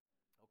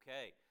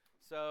Okay,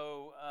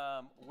 so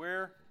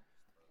we're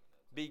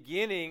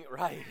beginning,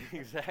 right,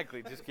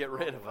 exactly, just get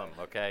rid of them,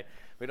 okay?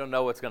 We don't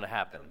know what's going to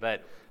happen,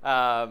 but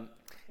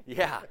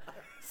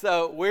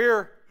so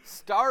we're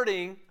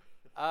starting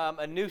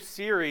a new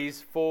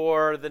series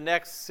for the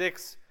next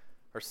 6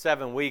 or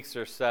 7 weeks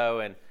or so,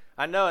 and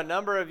I know a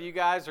number of you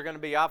guys are going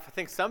to be off. I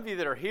think some of you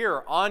that are here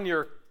are on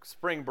your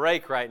spring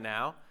break right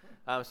now,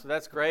 so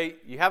that's great.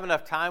 You have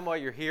enough time while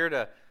you're here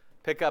to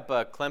pick up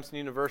a Clemson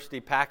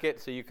University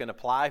packet so you can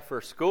apply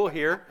for school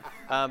here.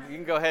 You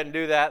can go ahead and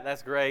do that.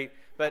 That's great.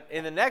 But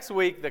in the next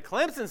week, the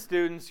Clemson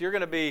students, you're going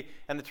to be,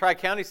 and the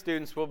Tri-County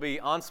students will be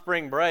on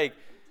spring break.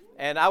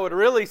 And I would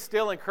really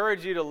still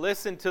encourage you to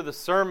listen to the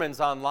sermons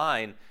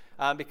online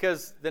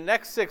because the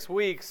next 6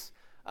 weeks,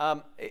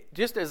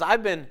 just as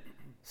I've been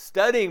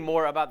studying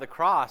more about the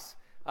cross,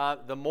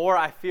 the more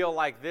I feel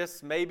like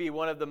this may be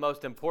one of the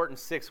most important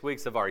 6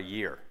 weeks of our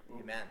year.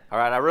 Amen. All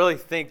right, I really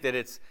think that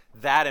it's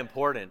that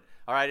important.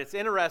 All right, it's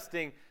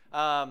interesting.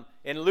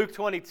 In Luke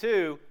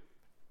 22,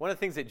 one of the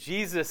things that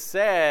Jesus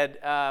said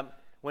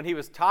when he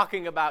was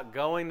talking about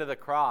going to the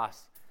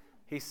cross,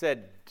 he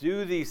said,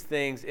 "Do these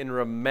things in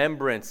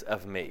remembrance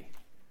of me."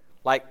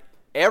 Like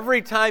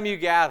every time you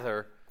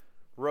gather,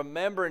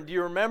 remember. And do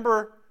you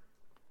remember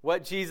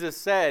what Jesus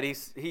said?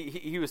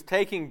 He was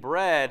taking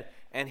bread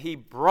and he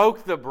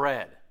broke the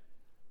bread.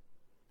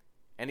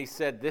 And he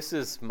said, "This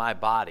is my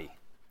body,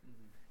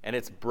 and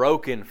it's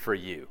broken for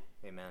you."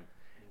 Amen.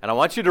 And I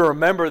want you to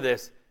remember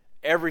this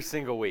every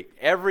single week.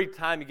 Every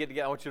time you get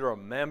together, I want you to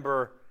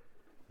remember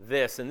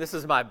this. And this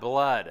is my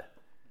blood,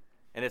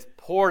 and it's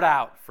poured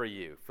out for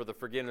you for the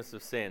forgiveness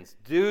of sins.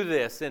 Do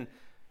this. And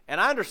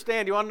I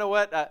understand. You want to know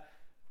what?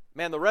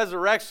 Man, the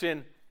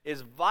resurrection is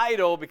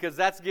vital because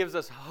that gives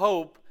us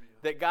hope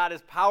that God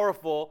is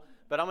powerful.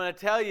 But I'm going to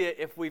tell you,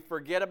 if we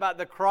forget about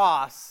the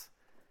cross,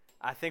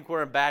 I think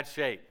we're in bad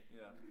shape.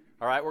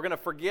 All right, we're going to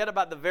forget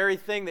about the very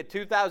thing that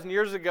 2,000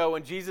 years ago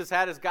when Jesus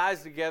had his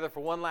guys together for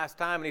one last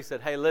time and he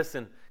said, "Hey,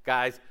 listen,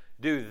 guys,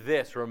 do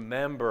this.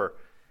 Remember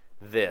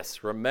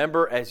this.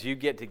 Remember as you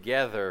get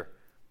together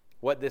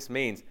what this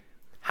means."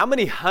 How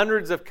many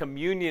hundreds of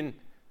communion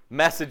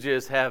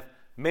messages have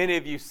many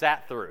of you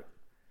sat through?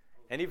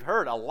 And you've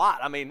heard a lot.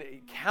 I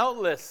mean,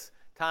 countless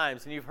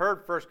times. And you've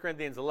heard 1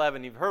 Corinthians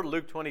 11. You've heard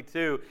Luke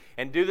 22.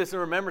 And do this in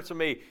remembrance of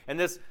me.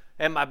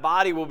 And my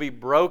body will be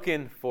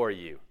broken for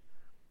you.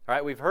 All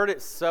right, we've heard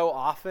it so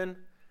often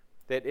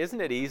that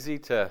isn't it easy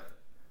to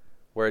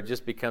where it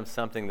just becomes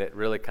something that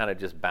really kind of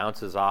just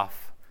bounces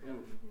off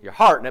your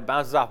heart, and it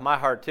bounces off my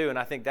heart too. And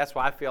I think that's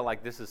why I feel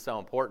like this is so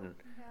important.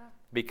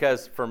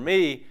 Because for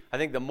me, I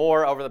think the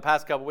more over the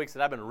past couple weeks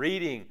that I've been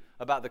reading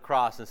about the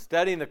cross and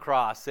studying the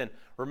cross and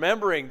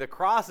remembering the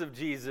cross of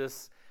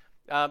Jesus,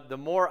 the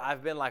more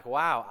I've been like,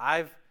 wow,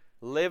 I've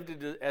lived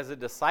as a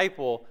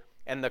disciple,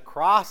 and the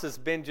cross has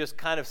been just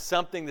kind of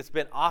something that's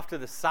been off to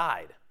the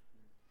side.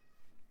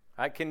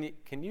 Right?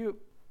 Can you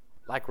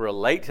like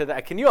relate to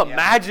that? Can you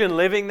imagine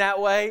living that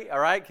way? All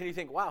right? Can you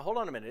think, wow, hold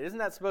on a minute. Isn't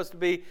that supposed to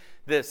be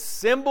the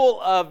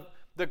symbol of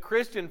the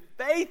Christian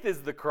faith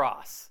is the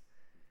cross?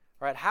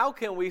 All right? How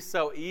can we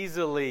so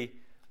easily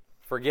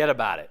forget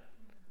about it?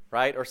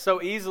 Right? Or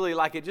so easily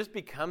like it just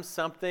becomes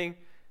something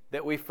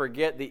that we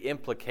forget the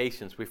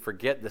implications. We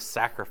forget the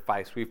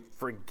sacrifice. We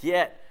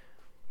forget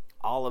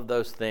all of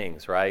those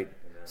things, right?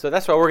 Amen. So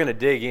that's why we're going to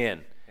dig in.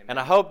 Amen. And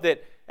I hope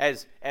that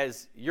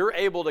as you're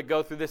able to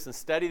go through this and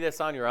study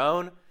this on your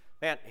own,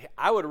 man,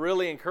 I would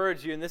really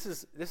encourage you, and this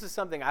is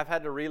something I've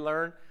had to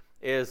relearn,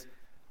 is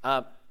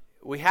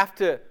we have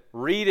to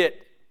read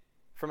it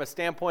from a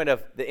standpoint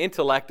of the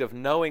intellect of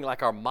knowing,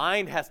 like our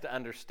mind has to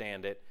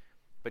understand it,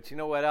 but you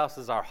know what else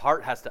is our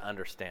heart has to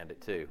understand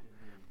it too.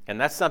 And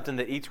that's something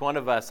that each one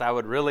of us, I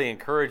would really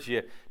encourage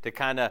you to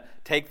kind of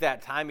take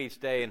that time each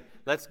day and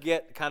let's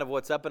get kind of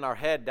what's up in our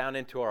head down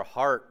into our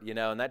heart,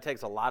 and that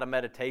takes a lot of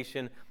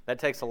meditation. That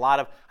takes a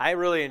lot of, I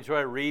really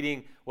enjoy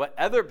reading what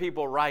other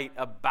people write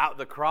about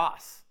the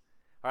cross,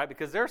 all right?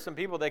 Because there are some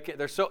people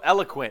they're so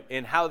eloquent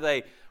in how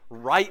they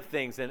write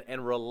things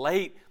and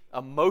relate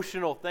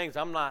emotional things.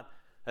 I'm not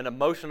an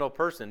emotional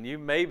person. You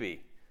may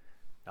be.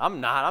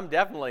 I'm not. I'm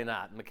definitely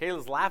not.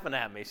 Michaela's laughing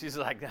at me. She's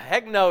like,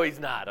 heck no, he's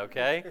not,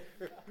 okay?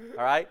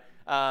 All right?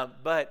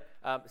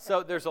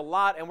 So there's a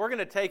lot, and we're going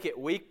to take it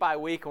week by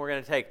week, and we're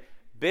going to take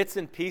bits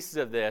and pieces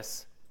of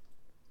this.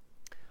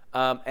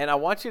 And I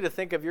want you to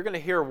think of, you're going to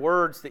hear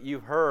words that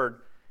you've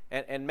heard,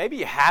 and maybe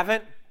you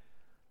haven't,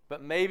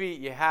 but maybe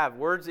you have.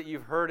 Words that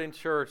you've heard in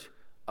church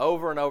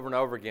over and over and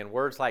over again.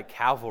 Words like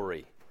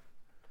Calvary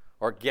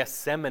or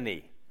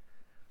Gethsemane.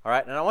 All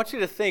right? And I want you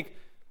to think,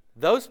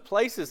 those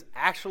places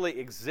actually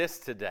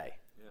exist today.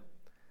 Yeah.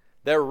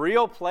 They're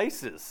real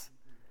places.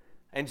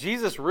 And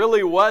Jesus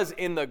really was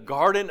in the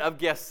Garden of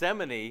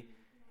Gethsemane,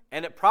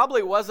 and it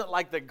probably wasn't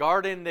like the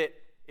garden that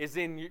is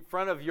in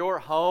front of your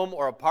home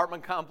or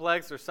apartment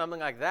complex or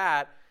something like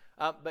that,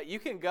 but you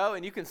can go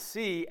and you can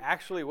see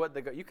actually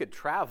you could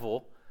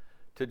travel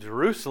to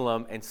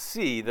Jerusalem and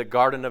see the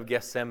Garden of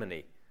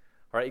Gethsemane,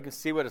 All right, you can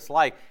see what it's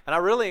like. And I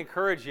really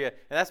encourage you, and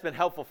that's been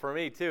helpful for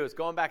me too, is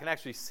going back and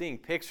actually seeing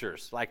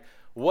pictures. Like,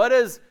 what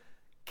does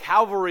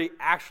Calvary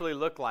actually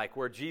look like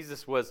where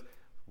Jesus was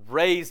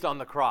raised on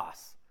the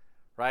cross?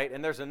 Right?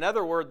 And there's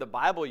another word the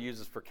Bible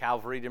uses for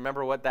Calvary. Do you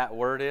remember what that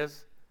word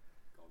is?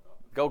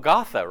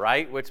 Golgotha,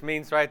 right? Which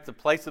means, right, the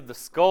place of the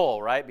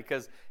skull, right?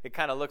 Because it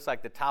kind of looks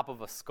like the top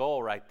of a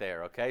skull right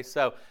there, okay?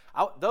 So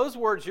those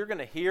words you're going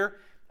to hear,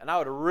 and I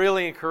would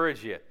really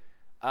encourage you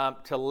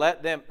to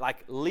let them,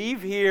 like,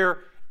 leave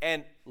here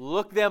and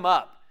look them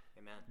up.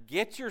 Amen.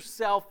 Get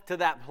yourself to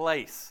that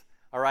place,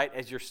 all right,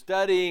 as you're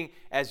studying,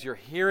 as you're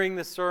hearing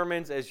the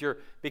sermons,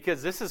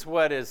 because this is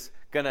what is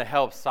going to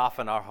help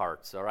soften our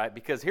hearts, all right?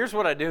 Because here's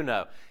what I do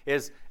know,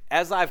 is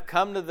as I've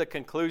come to the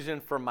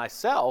conclusion for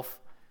myself,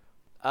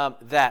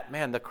 that,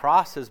 man, the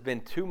cross has been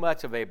too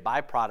much of a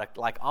byproduct,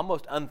 like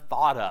almost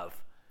unthought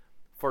of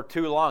for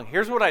too long.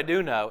 Here's what I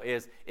do know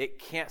is it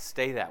can't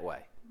stay that way.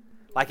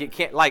 Like it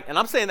can't, and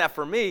I'm saying that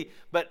for me,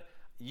 but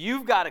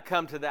you've got to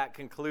come to that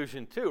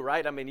conclusion too,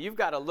 right? I mean, you've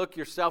got to look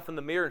yourself in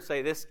the mirror and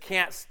say, this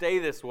can't stay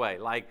this way.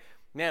 Like,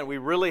 man, we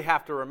really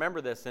have to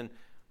remember this. And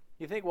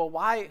you think, well,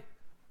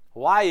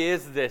 why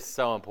is this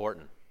so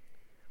important?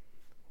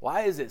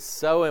 Why is it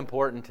so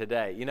important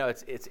today? You know,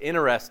 it's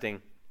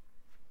interesting.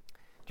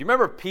 Do you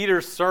remember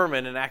Peter's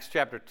sermon in Acts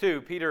chapter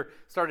 2? Peter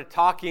started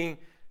talking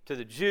to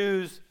the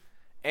Jews,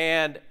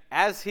 and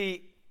as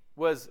he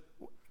was,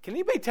 can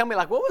anybody tell me,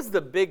 like, what was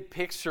the big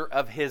picture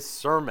of his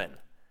sermon?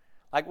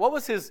 Like, what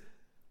was his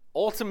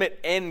ultimate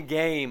end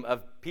game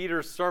of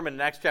Peter's sermon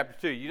in Acts chapter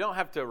 2? You don't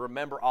have to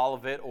remember all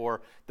of it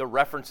or the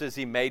references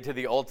he made to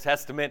the Old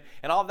Testament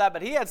and all of that,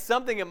 but he had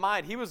something in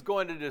mind. He was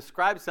going to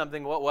describe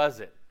something. What was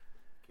it?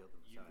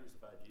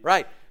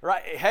 Right.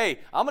 Hey,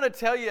 I'm going to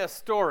tell you a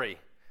story.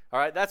 All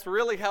right, that's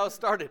really how it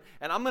started.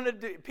 And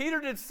Peter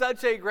did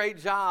such a great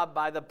job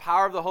by the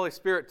power of the Holy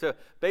Spirit to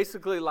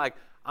basically, like,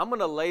 I'm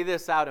going to lay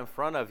this out in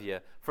front of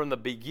you from the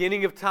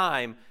beginning of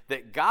time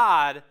that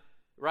God,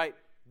 right,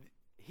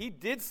 he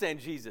did send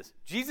Jesus.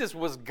 Jesus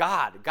was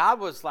God. God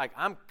was like,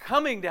 I'm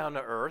coming down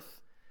to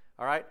earth,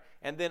 all right?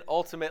 And then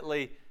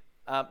ultimately,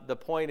 the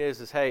point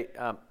is hey,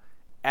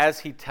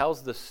 as he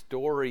tells the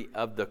story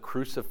of the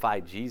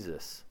crucified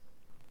Jesus,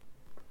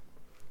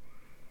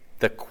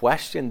 the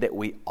question that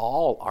we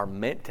all are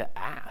meant to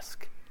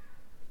ask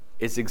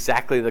is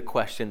exactly the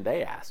question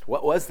they asked.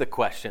 What was the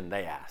question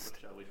they asked?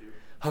 What shall we do?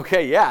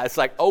 Okay, yeah, it's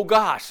like, oh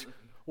gosh,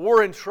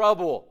 we're in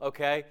trouble,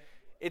 okay?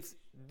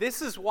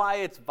 This is why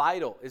it's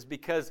vital, is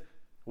because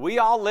we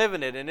all live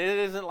in it, and it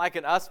isn't like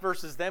an us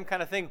versus them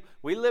kind of thing.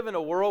 We live in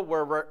a world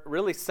where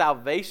really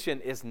salvation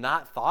is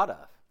not thought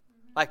of.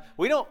 Like,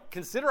 we don't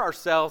consider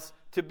ourselves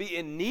to be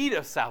in need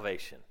of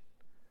salvation.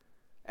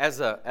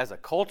 As a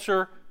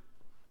culture,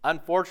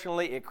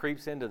 unfortunately, it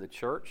creeps into the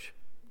church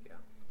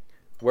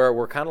where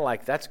we're kind of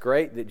like, that's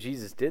great that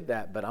Jesus did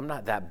that, but I'm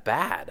not that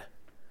bad.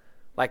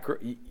 Like,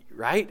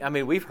 right? I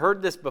mean, we've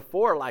heard this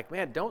before. Like,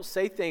 man, don't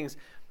say things.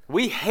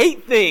 We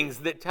hate things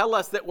that tell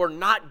us that we're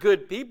not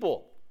good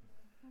people.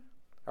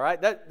 All right?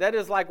 That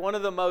is like one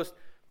of the most,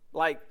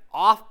 like,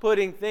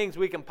 off-putting things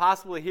we can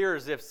possibly hear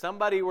is if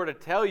somebody were to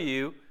tell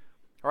you,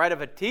 all right,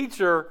 if a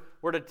teacher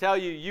were to tell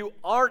you, you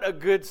aren't a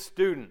good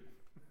student.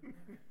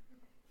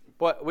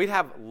 But we'd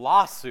have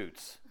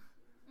lawsuits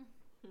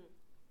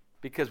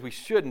because we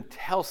shouldn't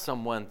tell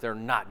someone they're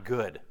not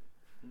good.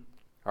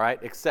 All right?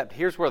 Except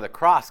here's where the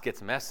cross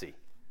gets messy.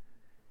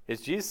 Is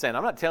Jesus saying,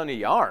 I'm not telling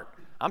you aren't.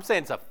 I'm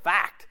saying it's a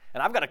fact.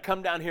 And I've got to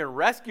come down here and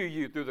rescue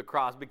you through the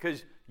cross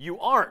because you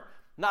aren't.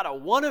 Not a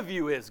one of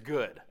you is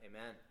good.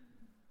 Amen.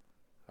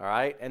 All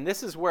right? And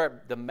this is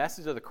where the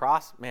message of the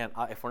cross, man,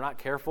 if we're not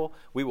careful,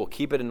 we will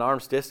keep it an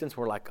arm's distance.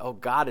 We're like, oh,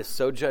 God is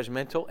so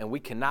judgmental, and we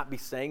cannot be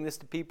saying this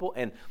to people.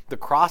 And the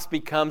cross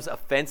becomes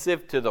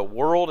offensive to the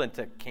world and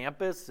to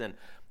campus and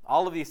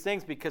all of these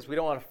things because we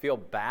don't want to feel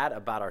bad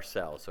about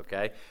ourselves,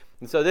 okay?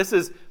 And so this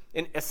is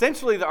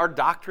essentially our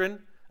doctrine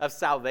of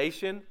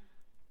salvation,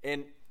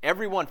 and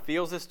everyone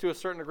feels this to a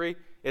certain degree.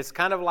 It's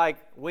kind of like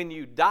when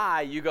you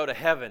die, you go to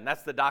heaven.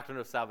 That's the doctrine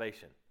of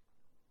salvation.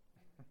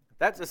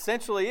 That's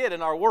essentially it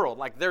in our world.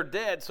 Like, they're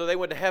dead, so they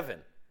went to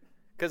heaven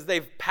because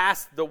they've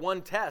passed the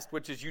one test,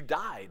 which is you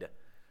died.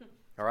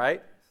 All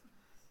right?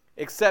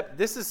 Except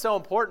this is so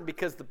important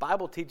because the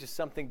Bible teaches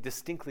something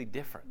distinctly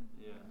different.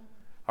 Yeah.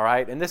 All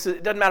right? And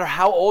it doesn't matter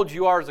how old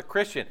you are as a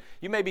Christian.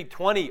 You may be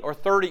 20 or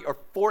 30 or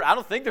 40. I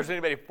don't think there's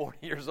anybody 40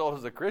 years old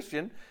as a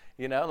Christian,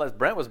 you know, unless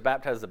Brent was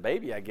baptized as a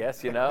baby, I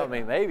guess, you know. I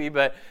mean, maybe.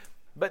 But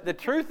the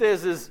truth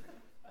is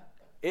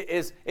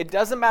it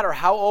doesn't matter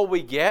how old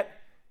we get.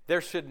 There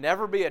should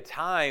never be a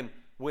time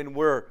when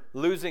we're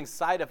losing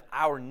sight of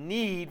our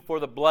need for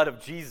the blood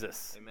of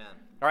Jesus. Amen.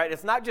 All right?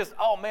 It's not just,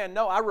 oh, man,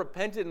 no, I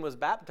repented and was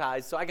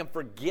baptized, so I can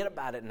forget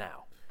about it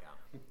now.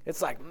 Yeah.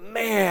 It's like,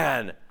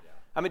 man. Yeah.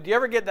 I mean, do you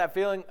ever get that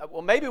feeling?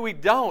 Well, maybe we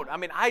don't. I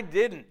mean, I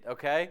didn't,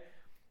 okay?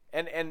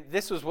 And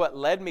this was what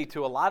led me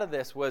to a lot of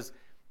this was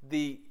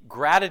the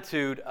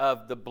gratitude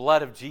of the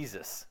blood of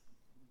Jesus,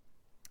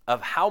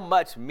 of how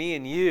much me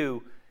and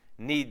you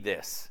need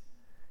this.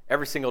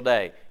 every single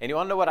day. And you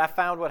want to know what I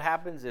found what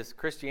happens is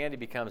Christianity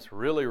becomes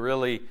really,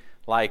 really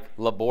like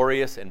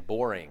laborious and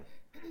boring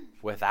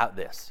without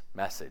this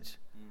message,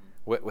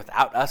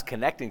 without us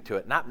connecting to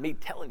it. Not me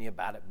telling you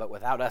about it, but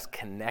without us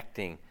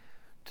connecting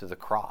to the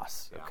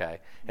cross, okay?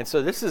 And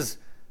so this is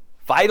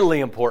vitally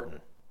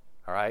important,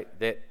 all right,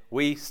 that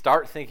we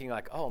start thinking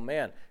like, oh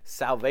man,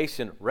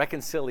 salvation,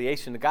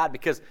 reconciliation to God,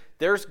 because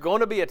there's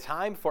going to be a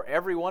time for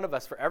every one of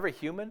us, for every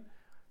human,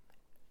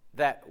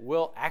 that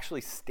will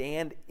actually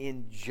stand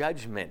in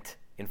judgment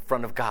in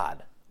front of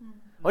God.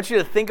 I want you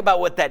to think about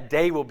what that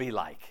day will be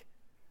like.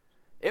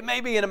 It may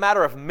be in a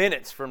matter of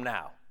minutes from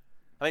now.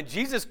 I mean,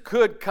 Jesus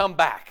could come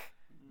back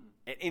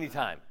at any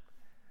time,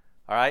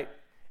 all right?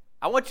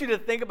 I want you to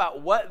think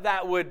about what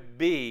that would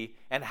be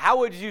and how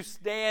would you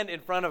stand in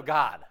front of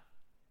God,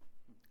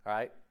 all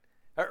right?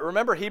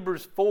 Remember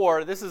Hebrews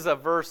 4, this is a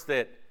verse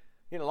that,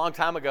 a long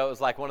time ago, it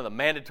was like one of the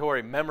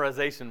mandatory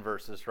memorization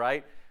verses,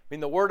 right? I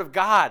mean, the Word of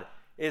God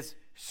is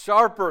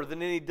sharper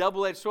than any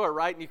double-edged sword,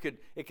 right? And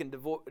it can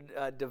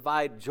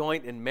divide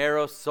joint and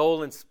marrow,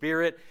 soul and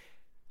spirit.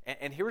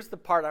 And here's the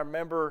part I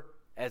remember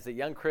as a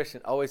young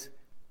Christian, always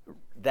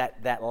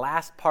that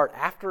last part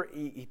after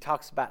he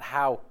talks about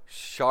how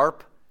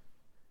sharp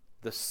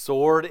the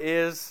sword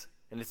is,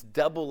 and it's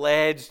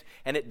double-edged,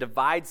 and it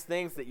divides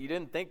things that you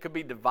didn't think could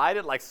be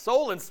divided, like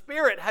soul and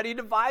spirit. How do you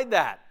divide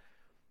that?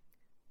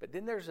 But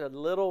then there's a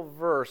little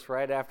verse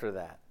right after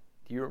that.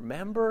 Do you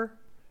remember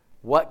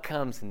what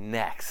comes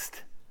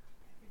next?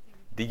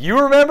 Do you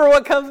remember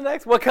what comes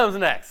next? What comes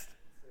next?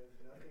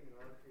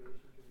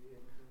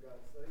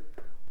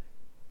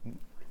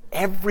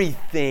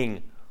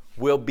 Everything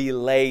will be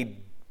laid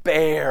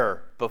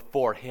bare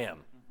before Him.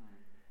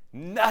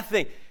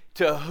 Nothing.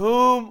 To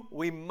whom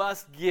we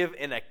must give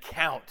an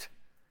account.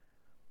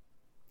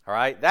 All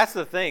right? That's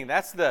the thing.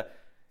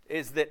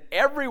 Is that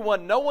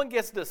everyone, no one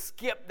gets to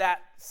skip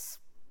that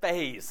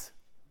phase.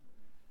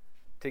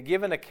 To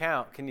give an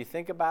account, can you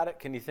think about it?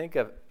 Can you think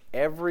of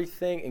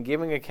everything and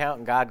giving an account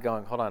and God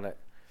going, hold on,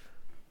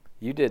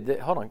 you did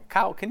this. Hold on,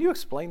 Kyle, can you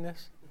explain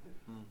this?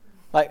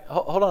 Like,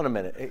 hold on a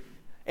minute.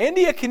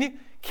 India,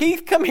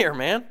 Keith, come here,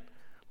 man.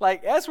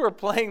 Like, as we're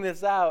playing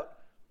this out,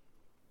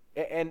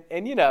 and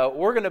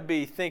we're going to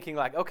be thinking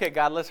like, okay,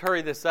 God, let's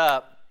hurry this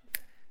up.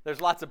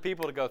 There's lots of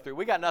people to go through.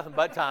 We got nothing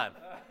but time.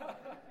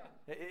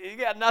 You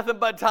got nothing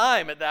but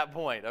time at that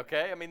point,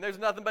 okay? I mean, there's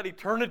nothing but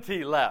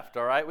eternity left,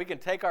 all right? We can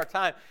take our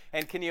time.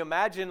 And can you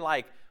imagine,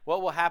 like,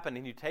 what will happen?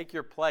 And you take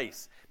your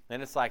place,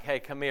 and it's like, hey,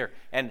 come here.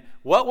 And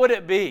what would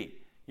it be?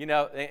 And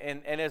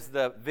as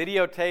the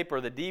videotape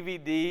or the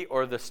DVD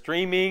or the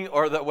streaming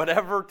or the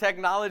whatever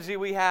technology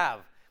we have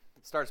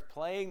starts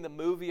playing the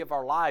movie of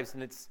our lives,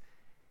 and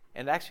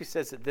it actually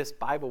says that this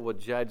Bible will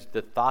judge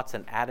the thoughts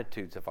and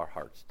attitudes of our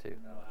hearts too.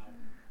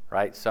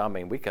 Right? So, I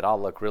mean, we could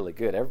all look really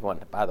good. Everyone,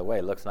 by the way,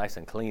 looks nice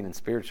and clean and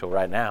spiritual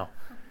right now.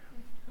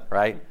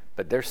 Right?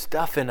 But there's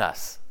stuff in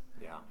us.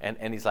 Yeah.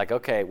 And he's like,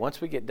 okay,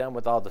 once we get done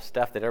with all the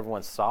stuff that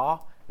everyone saw,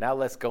 now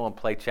let's go and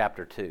play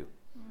chapter 2.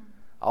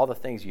 All the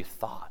things you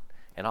thought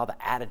and all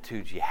the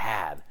attitudes you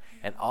had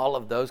and all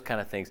of those kind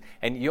of things.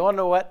 And you want to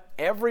know what?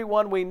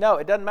 Everyone we know,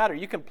 it doesn't matter.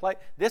 You can play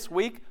this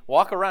week, just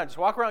walk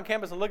around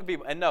campus and look at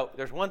people. And no,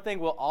 there's one thing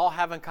we'll all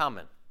have in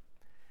common.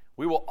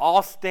 We will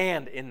all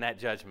stand in that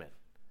judgment.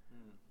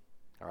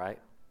 All right?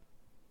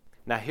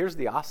 Now, here's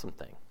the awesome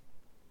thing.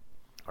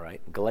 All right?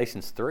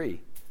 Galatians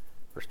 3,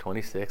 verse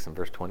 26 and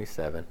verse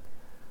 27.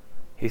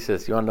 He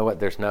says, you want to know what?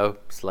 There's no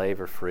slave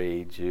or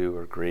free, Jew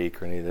or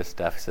Greek or any of this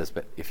stuff. He says,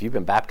 but if you've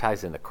been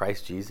baptized into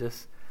Christ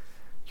Jesus,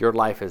 your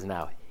life is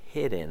now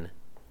hidden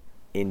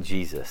in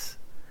Jesus.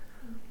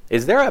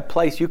 Is there a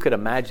place you could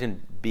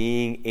imagine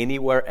being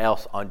anywhere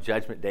else on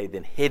Judgment Day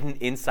than hidden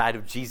inside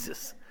of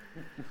Jesus?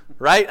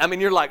 Right? I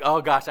mean, you're like,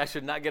 oh gosh, I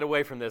should not get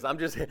away from this.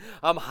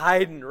 I'm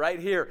hiding right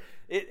here.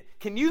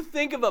 Can you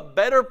think of a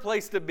better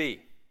place to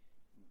be?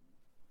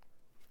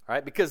 All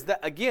right? Because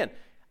again,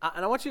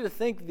 and I want you to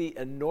think the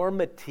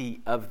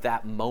enormity of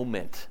that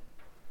moment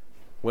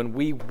when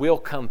we will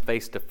come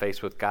face to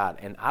face with God.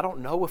 And I don't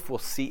know if we'll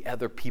see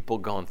other people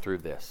going through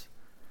this.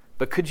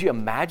 But could you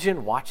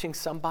imagine watching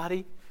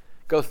somebody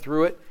go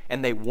through it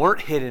and they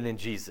weren't hidden in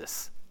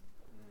Jesus?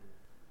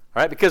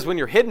 All right? Because when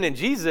you're hidden in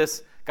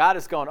Jesus, God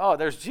is going, oh,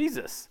 there's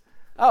Jesus.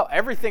 Oh,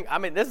 everything. I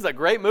mean, this is a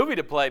great movie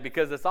to play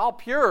because it's all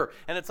pure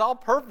and it's all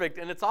perfect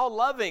and it's all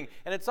loving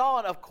and it's all,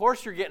 and of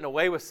course you're getting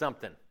away with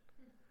something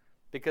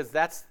because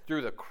that's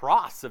through the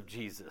cross of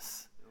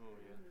Jesus. Oh,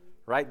 yeah.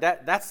 Right?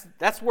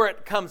 That's where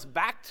it comes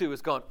back to,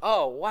 is going,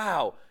 oh,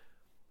 wow,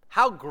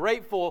 how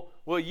grateful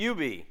will you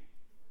be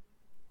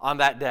on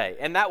that day?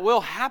 And that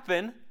will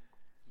happen.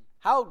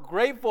 How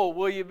grateful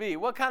will you be?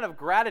 What kind of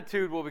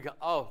gratitude will we go,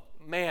 oh,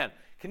 man,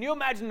 can you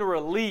imagine the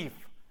relief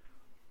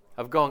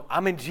of going,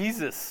 I'm in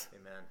Jesus?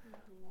 Amen.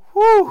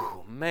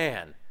 Whew,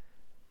 man.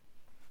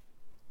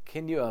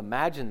 Can you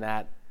imagine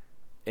that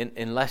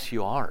unless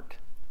you aren't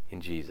in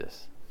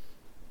Jesus?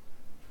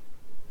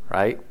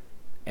 Right?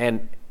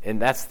 And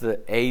that's the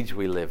age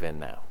we live in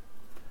now,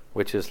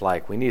 which is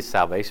like, we need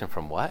salvation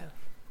from what?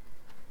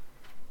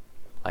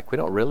 Like, we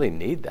don't really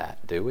need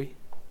that, do we?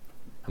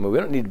 I mean, we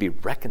don't need to be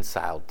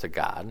reconciled to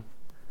God,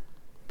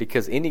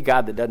 because any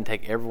God that doesn't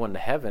take everyone to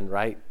heaven,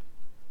 right?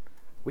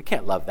 We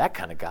can't love that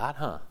kind of God,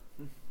 huh?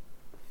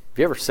 Have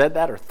you ever said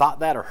that or thought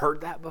that or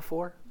heard that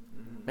before?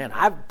 Man,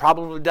 I've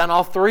probably done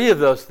all three of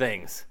those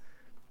things.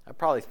 I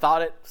probably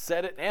thought it,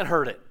 said it, and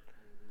heard it.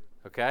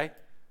 Okay?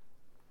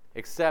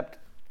 Except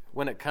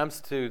when it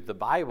comes to the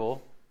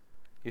Bible,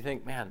 you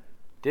think, man,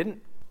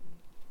 didn't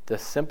the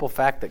simple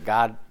fact that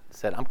God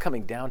said, I'm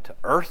coming down to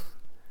earth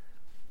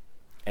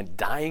and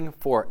dying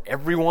for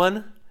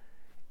everyone,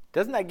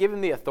 doesn't that give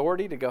him the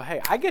authority to go,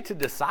 hey, I get to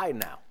decide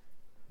now.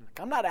 Like,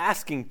 I'm not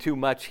asking too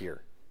much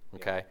here.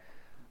 Okay?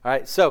 All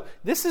right, so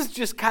this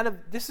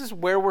is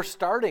where we're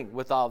starting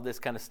with all of this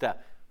kind of stuff.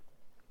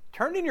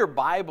 Turn in your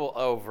Bible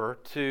over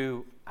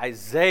to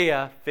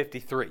Isaiah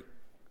 53.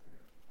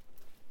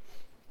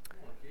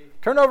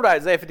 Turn over to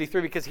Isaiah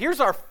 53, because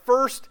here's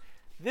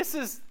this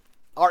is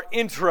our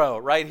intro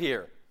right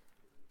here,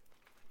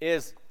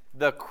 is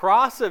the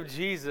cross of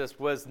Jesus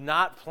was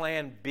not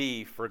plan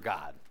B for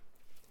God.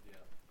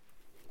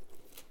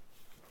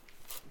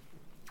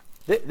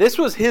 This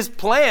was his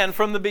plan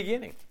from the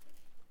beginning.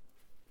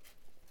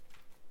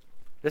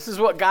 This is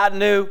what God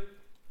knew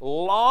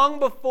long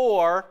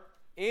before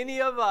any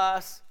of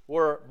us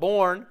were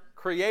born,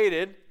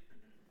 created.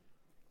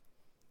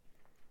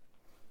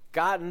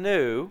 God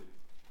knew,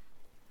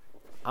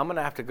 I'm going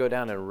to have to go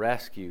down and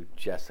rescue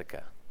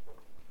Jessica.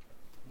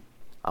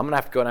 I'm going to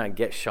have to go down and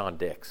get Sean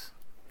Dix.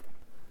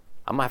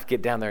 I'm going to have to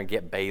get down there and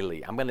get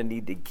Bailey. I'm going to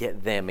need to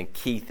get them and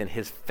Keith and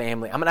his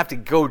family. I'm going to have to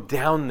go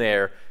down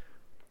there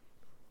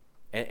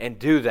and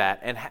do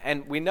that.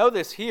 And we know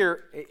this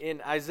here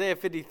in Isaiah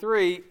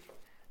 53.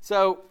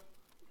 So,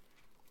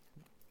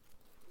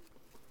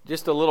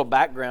 just a little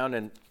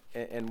background,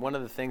 and one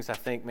of the things I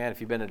think, man, if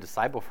you've been a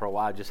disciple for a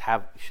while, you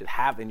should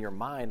have in your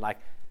mind, like,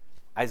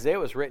 Isaiah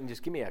was written,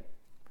 just give me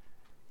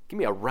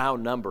a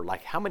round number,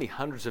 like how many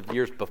hundreds of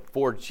years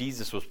before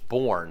Jesus was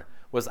born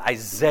was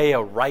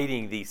Isaiah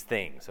writing these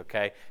things,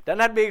 okay? Doesn't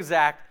have to be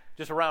exact,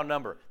 just a round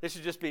number. This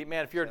should just be,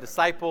 man, if you're a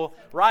disciple,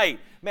 right,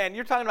 man,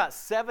 you're talking about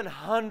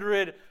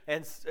 700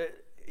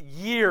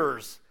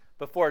 years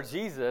before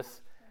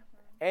Jesus.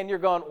 And you're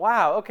going,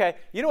 wow, okay.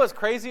 You know what's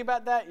crazy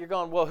about that? You're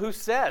going, well, who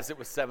says it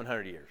was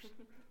 700 years?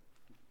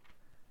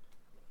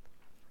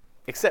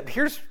 Except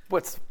here's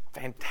what's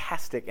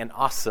fantastic and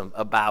awesome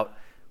about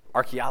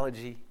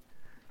archaeology.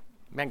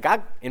 Man,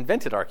 God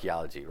invented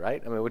archaeology,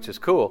 right? I mean, which is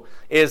cool.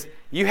 Is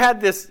you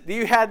had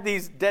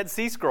these Dead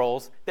Sea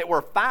Scrolls that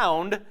were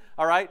found,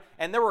 all right?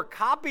 And there were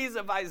copies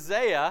of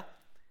Isaiah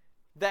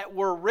that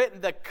were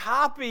written. The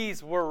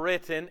copies were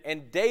written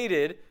and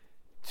dated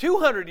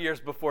 200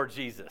 years before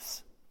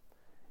Jesus.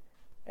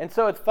 And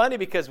so it's funny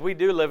because we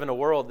do live in a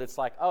world that's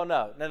like, oh,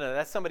 no,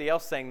 that's somebody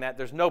else saying that.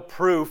 There's no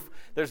proof.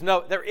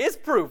 There is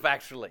proof,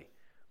 actually,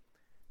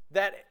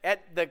 that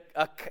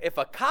if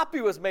a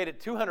copy was made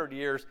at 200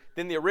 years,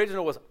 then the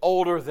original was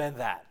older than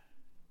that.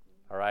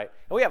 All right?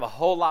 And we have a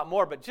whole lot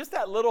more, but just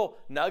that little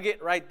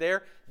nugget right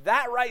there,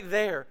 that right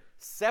there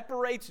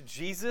separates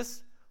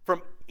Jesus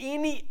from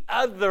any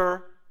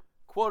other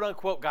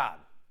quote-unquote God.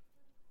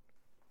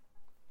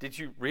 Did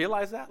you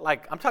realize that?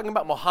 Like, I'm talking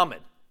about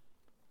Muhammad.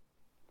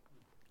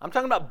 I'm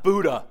talking about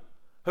Buddha,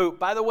 who,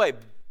 by the way,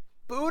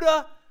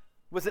 Buddha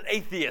was an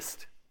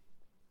atheist.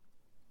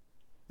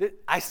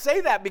 I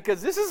say that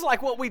because this is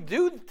like what we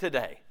do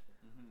today.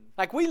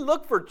 Like, we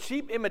look for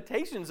cheap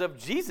imitations of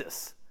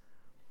Jesus.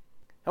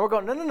 And we're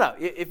going, no.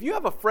 If you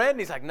have a friend and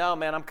he's like, no,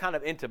 man, I'm kind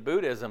of into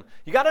Buddhism,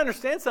 you got to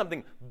understand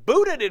something.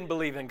 Buddha didn't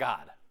believe in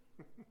God.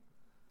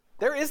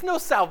 There is no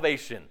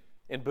salvation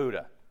in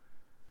Buddha.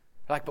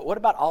 Like, but what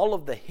about all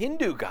of the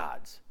Hindu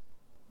gods?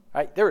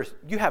 Right?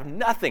 You have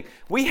nothing.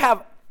 We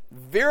have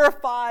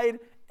verified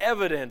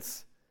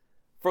evidence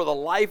for the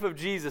life of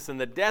Jesus and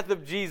the death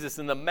of Jesus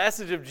and the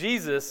message of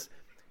Jesus,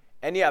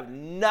 and you have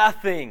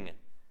nothing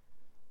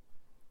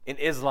in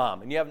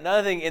Islam, and you have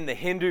nothing in the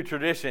Hindu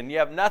tradition, you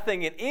have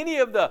nothing in any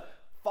of the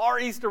Far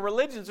Eastern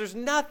religions. There's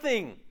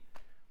nothing,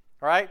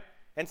 right?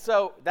 And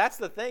so that's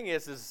the thing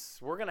is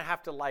we're going to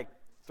have to like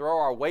throw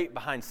our weight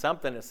behind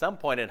something at some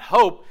point and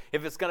hope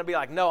if it's going to be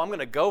like, no, I'm going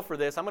to go for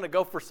this. I'm going to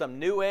go for some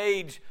New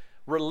Age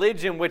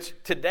religion, which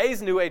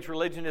today's New Age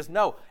religion is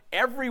no,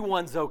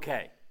 everyone's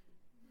okay.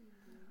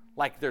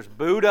 Like there's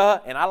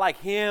Buddha, and I like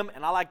him,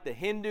 and I like the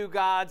Hindu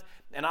gods,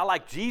 and I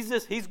like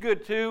Jesus, he's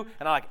good too,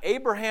 and I like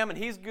Abraham, and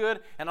he's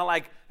good, and I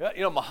like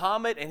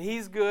Muhammad, and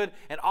he's good,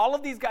 and all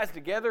of these guys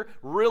together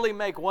really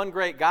make one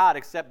great God,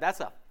 except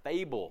that's a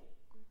fable.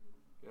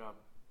 Yeah.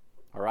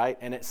 All right?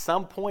 And at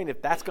some point,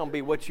 if that's going to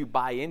be what you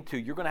buy into,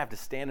 you're going to have to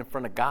stand in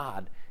front of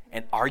God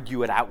and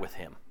argue it out with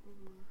him.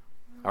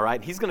 All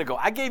right? He's going to go,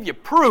 I gave you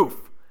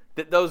proof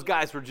that those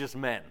guys were just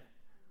men.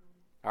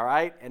 All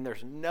right? And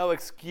there's no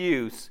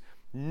excuse.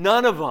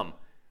 None of them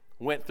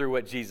went through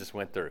what Jesus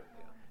went through.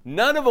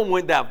 None of them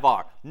went that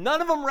far.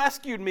 None of them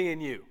rescued me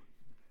and you.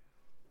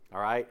 All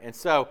right? And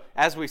so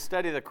as we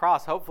study the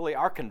cross, hopefully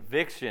our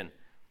conviction,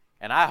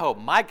 and I hope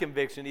my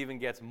conviction even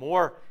gets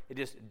more,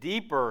 just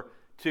deeper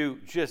to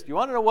just, you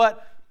want to know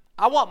what?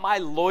 I want my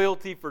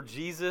loyalty for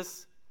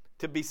Jesus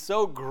to be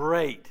so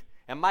great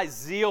and my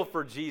zeal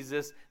for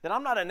Jesus that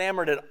I'm not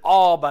enamored at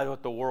all by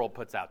what the world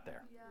puts out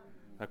there.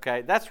 Yeah.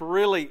 Okay? That's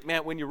really,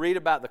 man, when you read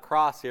about the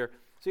cross here.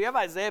 So you have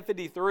Isaiah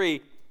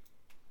 53,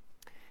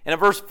 and in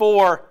verse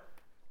 4,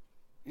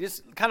 you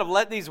just kind of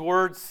let these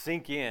words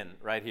sink in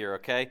right here,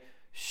 okay?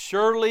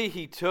 Surely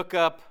he took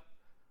up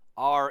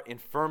our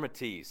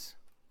infirmities.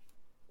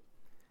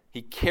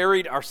 He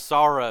carried our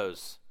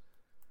sorrows,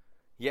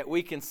 yet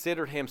we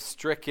considered him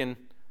stricken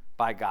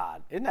by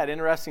God. Isn't that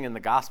interesting in the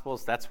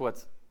Gospels? That's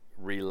what's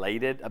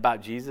related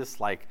about Jesus.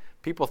 Like,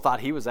 people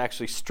thought he was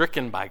actually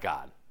stricken by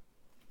God.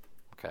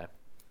 Okay.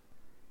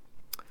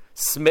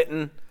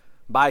 Smitten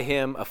by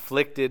him,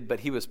 afflicted,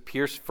 but he was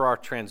pierced for our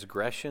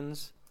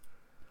transgressions.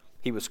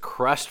 He was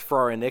crushed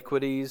for our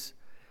iniquities.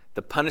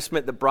 The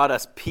punishment that brought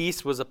us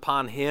peace was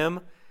upon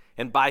him,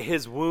 and by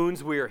his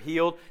wounds we are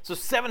healed. So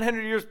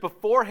 700 years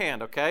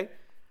beforehand, okay?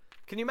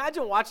 Can you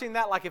imagine watching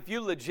that like if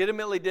you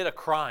legitimately did a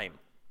crime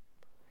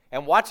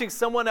and watching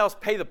someone else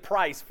pay the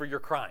price for your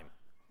crime?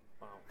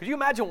 Wow. Could you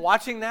imagine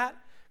watching that?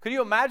 Could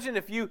you imagine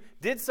if you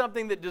did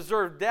something that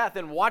deserved death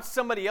and watched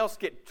somebody else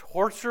get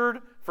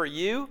tortured for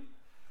you?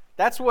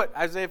 That's what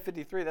Isaiah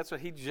 53, that's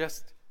what he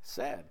just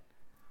said.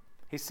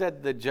 He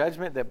said the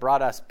judgment that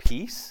brought us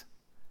peace,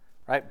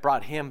 right,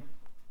 brought him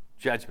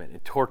judgment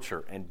and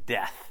torture and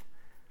death,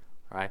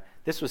 right?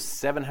 This was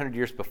 700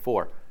 years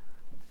before.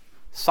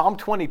 Psalm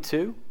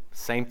 22,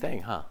 same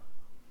thing, huh?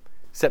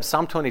 Except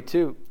Psalm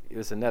 22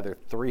 is another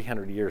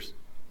 300 years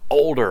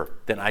older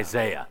than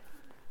Isaiah.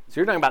 So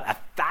you're talking about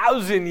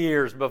 1,000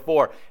 years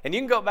before. And you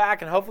can go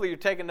back and hopefully you're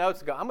taking notes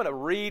and go, I'm going to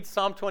read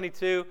Psalm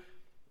 22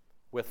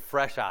 with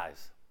fresh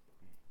eyes.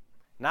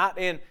 Not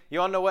in, you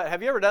want to know what,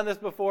 have you ever done this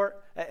before?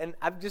 And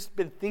I've just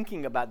been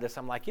thinking about this.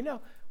 I'm like,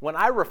 when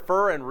I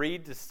refer and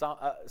read to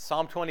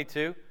Psalm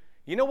 22,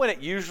 you know when it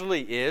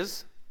usually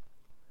is?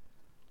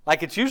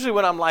 Like, it's usually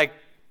when I'm like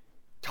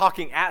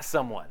talking at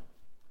someone.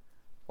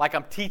 Like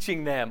I'm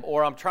teaching them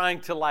or I'm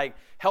trying to like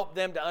help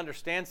them to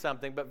understand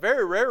something. But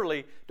very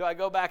rarely do I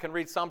go back and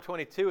read Psalm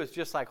 22. It's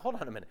just like, hold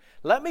on a minute.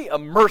 Let me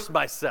immerse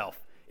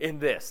myself in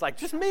this. Like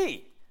just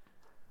me.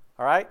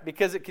 All right?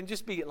 Because it can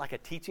just be like a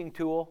teaching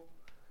tool.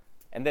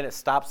 And then it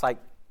stops like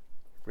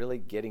really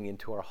getting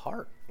into our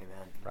heart.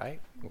 Amen.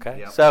 Right? Okay.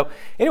 Yep. So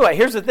anyway,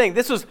 here's the thing.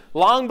 This was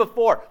long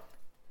before.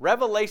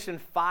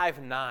 Revelation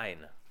 5:9.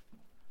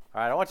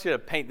 All right, I want you to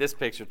paint this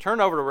picture.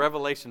 Turn over to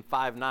Revelation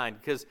 5:9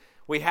 because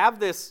we have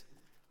this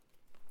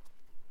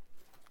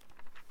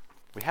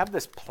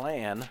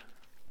plan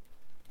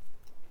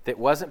that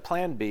wasn't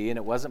plan B and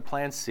it wasn't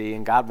plan C,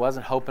 and God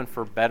wasn't hoping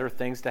for better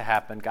things to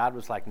happen. God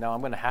was like, no,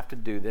 I'm going to have to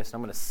do this.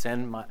 I'm going to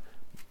send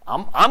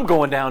I'm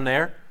going down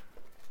there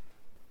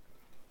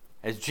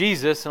as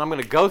Jesus, and I'm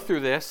going to go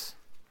through this.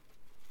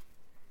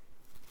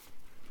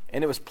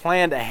 And it was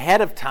planned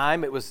ahead of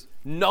time. It was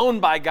known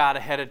by God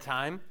ahead of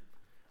time.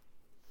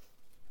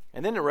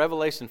 And then in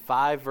Revelation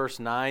 5, verse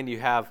 9, you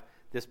have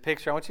this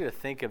picture. I want you to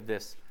think of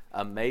this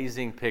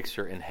amazing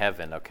picture in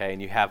heaven, okay?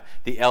 And you have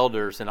the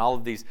elders and all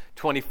of these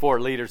 24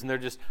 leaders, and they're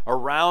just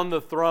around the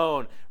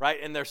throne, right?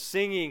 And they're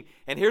singing.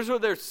 And here's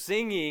what they're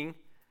singing,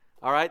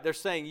 all right? They're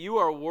saying, you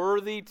are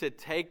worthy to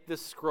take the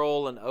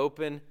scroll and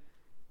open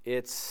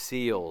its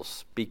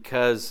seals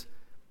because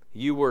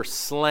you were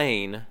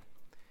slain,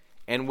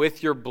 and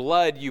with your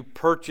blood you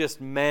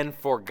purchased men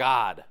for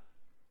God.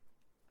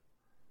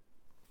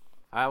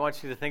 I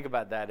want you to think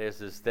about that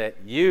is that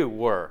you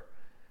were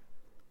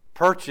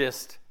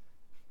purchased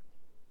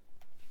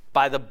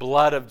by the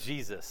blood of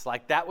Jesus.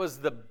 Like that was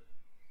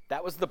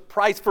the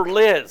price for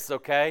Liz,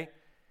 okay?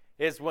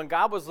 Is when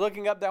God was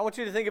looking up there, I want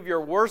you to think of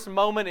your worst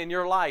moment in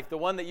your life, the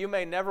one that you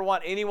may never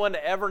want anyone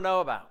to ever know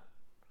about.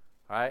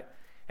 All right?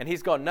 And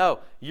he's going, no,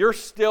 you're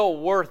still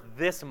worth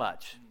this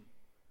much.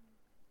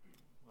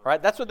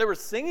 Right? That's what they were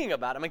singing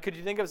about. I mean, could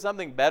you think of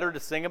something better to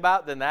sing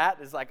about than that?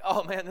 It's like,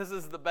 oh man, this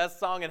is the best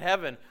song in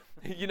heaven.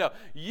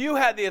 You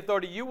had the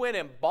authority. You went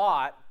and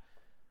bought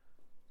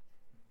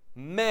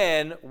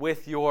men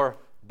with your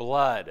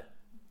blood.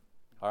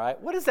 All right?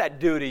 What does that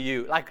do to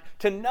you? Like,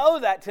 to know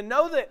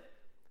that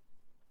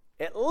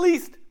at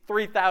least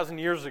 3,000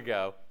 years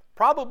ago,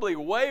 probably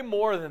way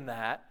more than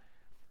that,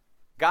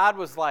 God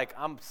was like,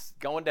 I'm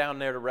going down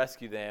there to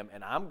rescue them,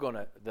 and I'm going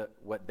to,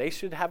 what they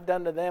should have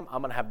done to them,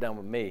 I'm going to have done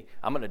with me.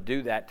 I'm going to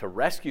do that to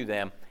rescue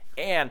them.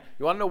 And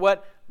you want to know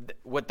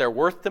what they're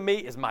worth to me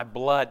is my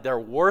blood. They're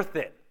worth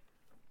it.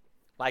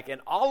 Like in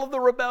all of the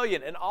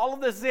rebellion and all of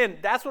the sin,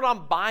 that's what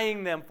I'm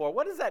buying them for.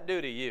 What does that do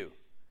to you?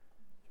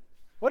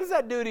 What does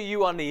that do to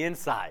you on the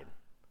inside?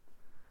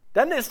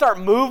 Doesn't it start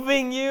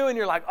moving you and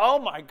you're like, oh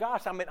my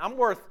gosh, I mean, I'm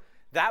worth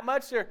that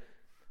much?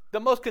 The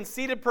most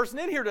conceited person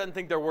in here doesn't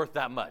think they're worth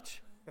that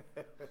much.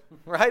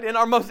 Right? In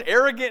our most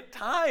arrogant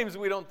times,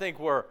 we don't think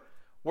we're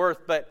worth,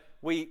 but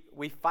we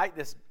fight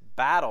this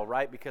battle,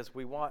 right? Because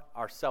we want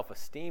our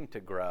self-esteem to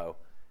grow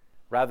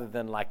rather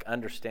than like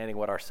understanding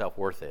what our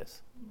self-worth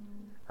is.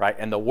 Right?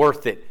 And the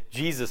worth that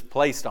Jesus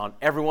placed on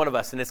every one of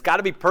us. And it's got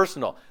to be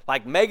personal.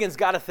 Like Megan's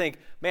got to think,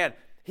 man,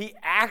 He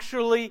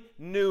actually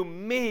knew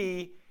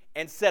me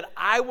and said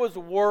I was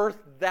worth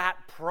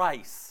that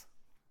price.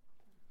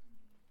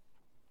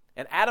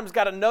 And Adam's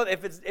got to know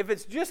that if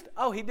it's just,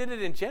 oh, he did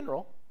it in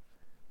general,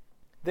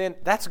 then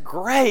that's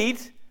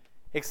great,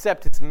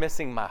 except it's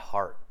missing my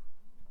heart.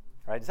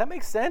 Right? Does that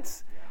make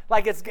sense? Yeah.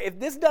 Like if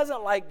this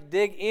doesn't like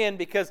dig in,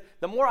 because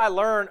the more I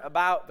learn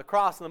about the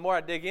cross and the more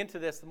I dig into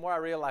this, the more I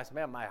realize,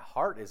 man, my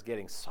heart is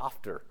getting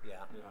softer. Yeah.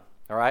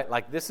 All right?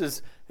 Like this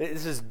is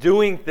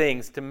doing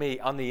things to me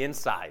on the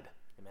inside.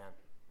 Amen.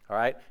 All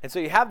right? And so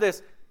you have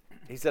this,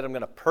 he said, I'm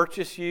going to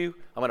purchase you.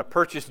 I'm going to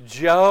purchase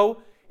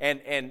Joe,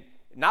 and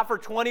not for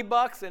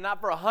 $20 and not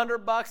for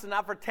 $100 and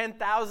not for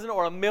 $10,000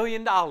 or $1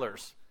 million,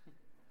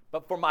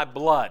 but for my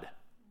blood.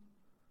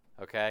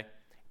 Okay?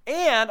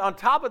 And on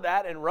top of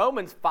that, in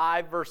Romans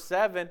 5, verse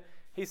 7,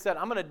 he said,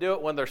 I'm going to do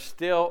it when they're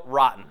still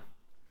rotten.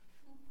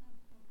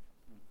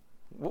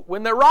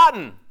 When they're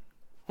rotten.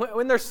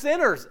 When they're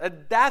sinners.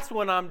 That's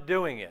when I'm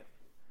doing it.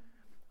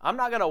 I'm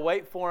not going to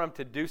wait for them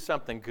to do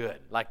something good.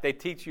 Like they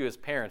teach you as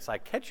parents,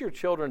 like catch your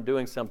children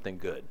doing something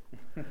good.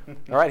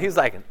 All right? He's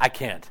like, I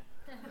can't.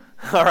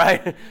 All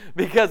right?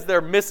 Because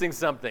they're missing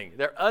something.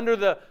 They're under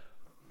the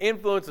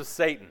influence of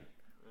Satan.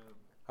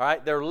 All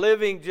right? They're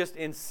living just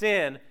in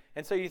sin.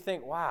 And so you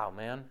think, wow,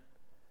 man.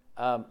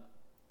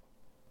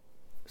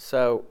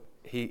 So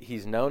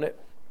he's known it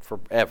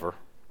forever.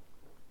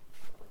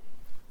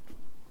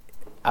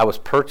 I was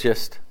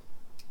purchased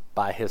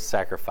by his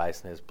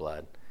sacrifice and his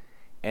blood.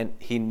 And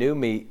he knew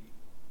me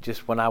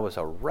just when I was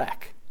a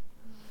wreck.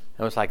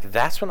 And it was like,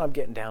 that's when I'm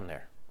getting down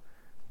there.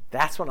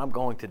 That's when I'm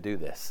going to do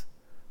this.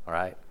 All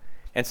right?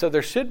 And so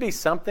there should be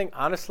something,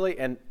 honestly,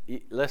 and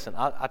listen,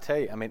 I'll tell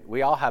you, I mean,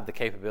 we all have the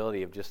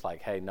capability of just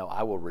like, hey, no,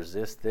 I will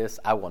resist this.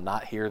 I will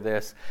not hear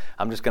this.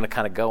 I'm just going to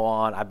kind of go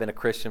on. I've been a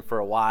Christian for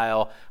a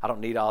while. I don't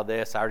need all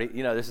this. I already,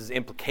 this is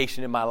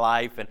implication in my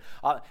life. And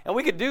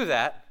we could do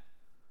that,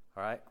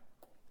 all right,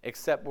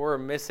 except we're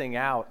missing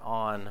out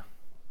on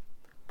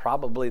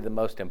probably the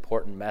most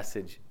important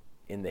message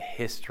in the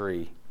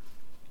history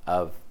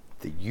of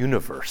the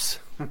universe.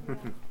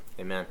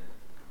 Amen.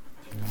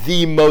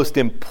 The most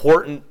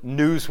important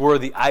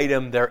newsworthy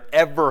item there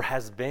ever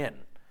has been.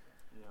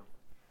 Yeah.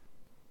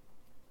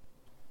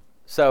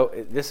 So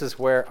this is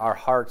where our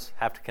hearts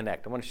have to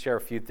connect. I want to share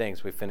a few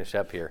things we finish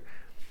up here.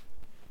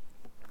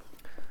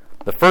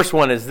 The first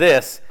one is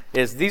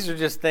these are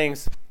just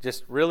things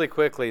just really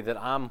quickly that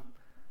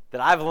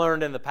I've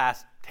learned in the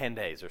past 10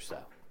 days or so.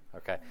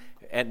 Okay,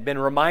 and been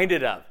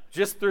reminded of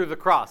just through the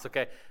cross.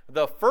 Okay,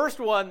 the first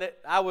one that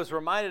I was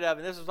reminded of,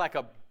 and this was like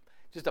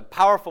just a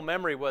powerful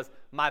memory, was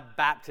my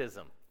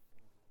baptism.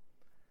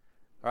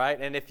 All right,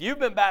 and if you've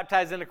been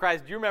baptized into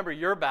Christ, do you remember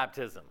your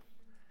baptism?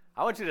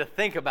 I want you to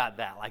think about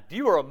that. Like, do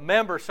you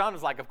remember? Sean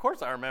was like, of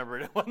course I remember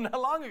it. It wasn't that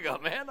long ago,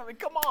 man. I mean,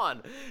 come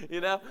on,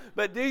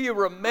 But do you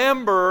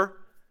remember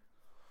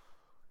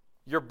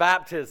your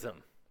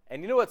baptism?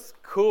 And you know what's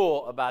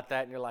cool about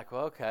that? And you're like,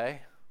 well,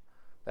 okay,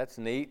 that's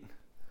neat.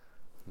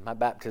 My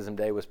baptism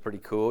day was pretty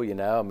cool,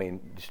 I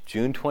mean, just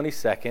June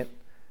 22nd,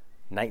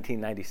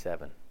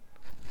 1997.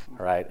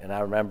 All right, and I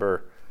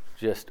remember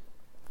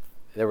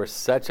there was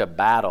such a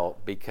battle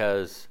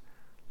because,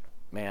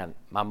 man,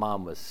 my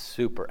mom was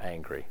super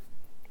angry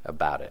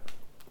about it.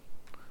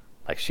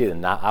 Like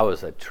I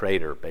was a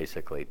traitor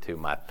basically to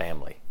my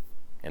family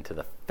and to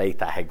the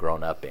faith I had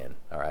grown up in.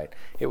 All right,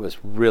 it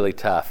was really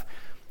tough.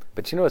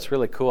 But what's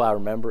really cool I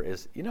remember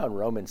is, in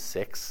Romans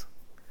 6,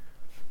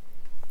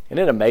 isn't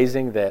it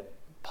amazing that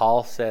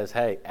Paul says,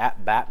 hey,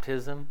 at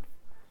baptism,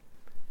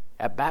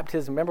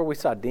 remember we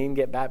saw Dean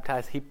get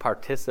baptized? He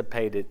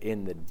participated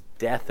in the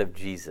death of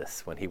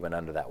Jesus when he went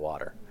under that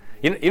water.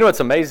 You know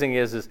what's amazing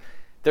is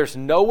there's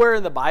nowhere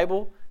in the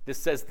Bible that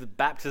says the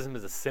baptism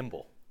is a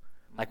symbol.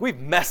 Like, we've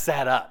messed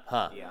that up,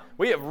 huh? Yeah.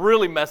 We have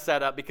really messed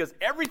that up because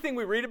everything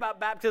we read about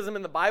baptism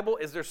in the Bible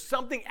is there's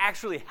something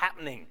actually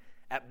happening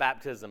at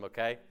baptism,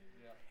 okay?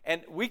 Yeah.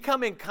 And we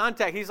come in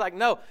contact. He's like,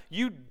 no,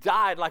 you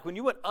died. Like, when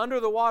you went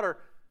under the water,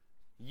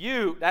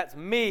 that's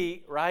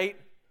me, right?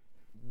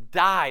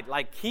 Died.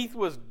 Like Keith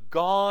was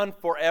gone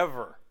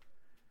forever.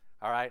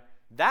 All right?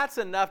 That's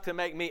enough to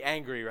make me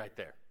angry right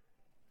there.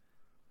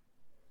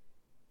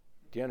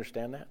 Do you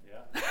understand that?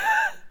 Yeah.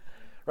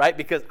 Right?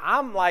 Because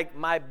I'm like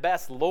my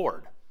best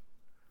Lord.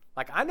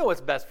 Like, I know what's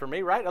best for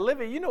me, right?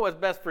 Olivia, you know what's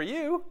best for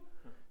you.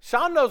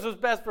 Sean knows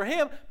what's best for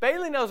him.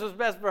 Bailey knows what's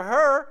best for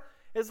her.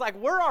 It's like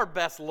we're our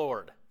best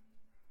Lord.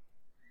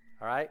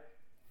 All right?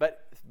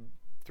 But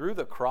through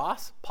the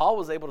cross, Paul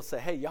was able to say,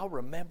 hey, y'all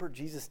remember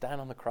Jesus dying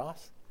on the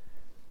cross?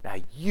 Now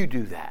you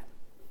do that.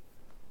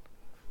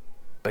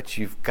 But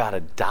you've got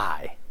to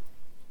die.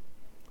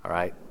 All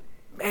right?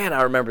 Man,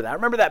 I remember that. I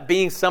remember that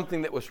being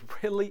something that was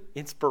really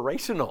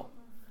inspirational.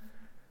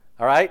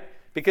 All right?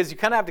 Because you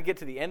kind of have to get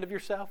to the end of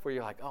yourself where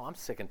you're like, oh, I'm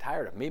sick and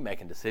tired of me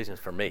making decisions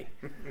for me.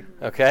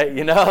 Okay?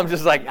 I'm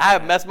just like, I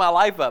have messed my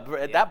life up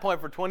at that point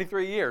for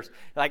 23 years.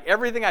 Like,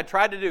 everything I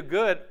tried to do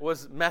good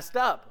was messed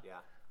up. Yeah.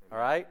 All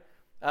right?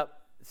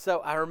 So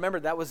I remember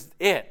that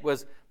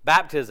was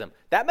baptism.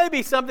 That may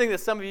be something that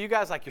some of you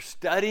guys, like, you're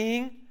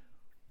studying,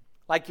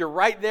 Like you're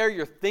right there,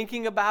 you're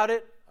thinking about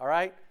it, all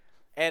right?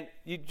 And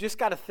you just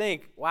got to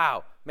think,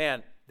 wow,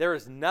 man, there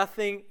is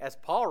nothing, as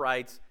Paul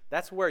writes,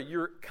 that's where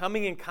you're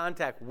coming in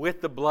contact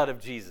with the blood of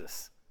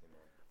Jesus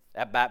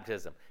at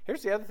baptism.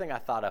 Here's the other thing I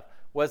thought of,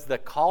 was the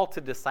call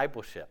to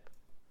discipleship.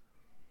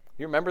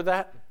 You remember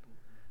that?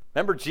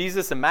 Remember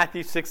Jesus in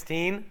Matthew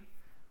 16?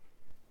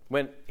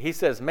 When he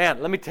says,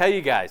 man, let me tell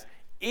you guys,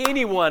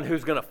 anyone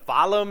who's going to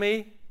follow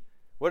me,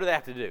 what do they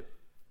have to do?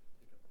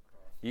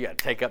 You got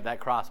to take up that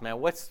cross, man.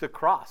 What's the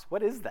cross?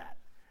 What is that?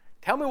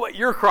 Tell me what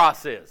your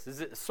cross is.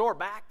 Is it a sore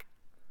back?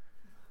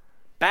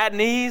 Bad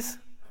knees?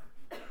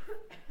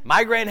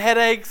 Migraine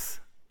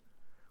headaches?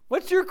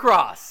 What's your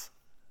cross?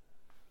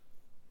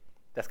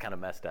 That's kind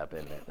of messed up,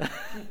 isn't it?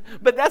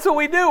 But that's what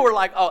we do. We're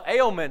like, oh,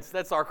 ailments,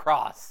 that's our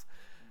cross.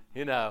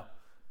 You know,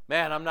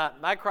 man,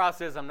 my cross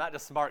is I'm not the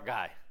smart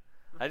guy.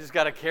 I just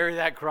got to carry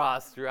that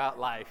cross throughout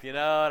life, you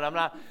know, and I'm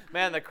not,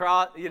 man, the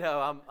cross, you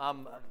know,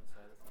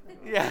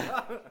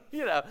 yeah,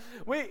 you know,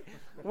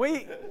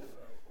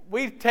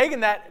 we've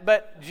taken that,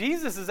 but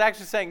Jesus is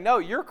actually saying, no,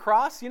 your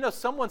cross, you know,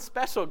 someone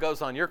special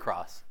goes on your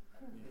cross.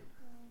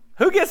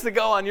 Who gets to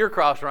go on your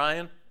cross,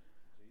 Ryan?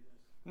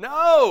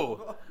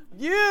 No,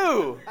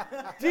 you.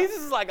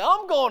 Jesus is like,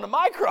 I'm going to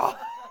my cross.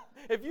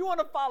 If you want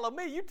to follow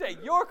me, you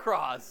take your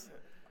cross,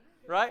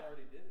 right?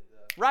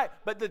 Right,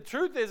 but the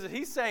truth is that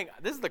he's saying,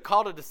 this is the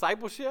call to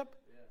discipleship,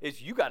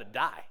 is you got to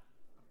die.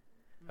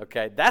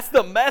 Okay, that's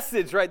the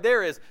message right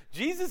there is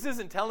Jesus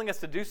isn't telling us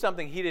to do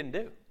something he didn't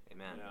do.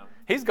 Amen. Yeah.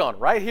 He's going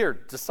right here,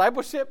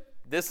 discipleship,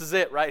 this is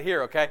it right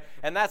here, okay?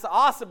 And that's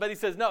awesome, but he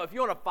says, no, if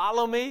you want to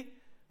follow me,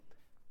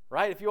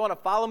 right, if you want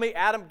to follow me,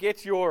 Adam,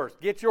 get yours.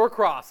 Get your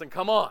cross and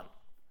come on.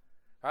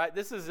 All right,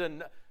 this is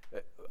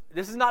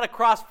not a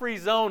cross-free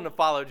zone to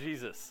follow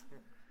Jesus.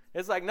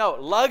 It's like, no,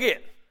 lug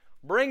it,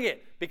 bring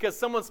it, because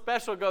someone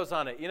special goes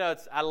on it. You know,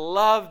 I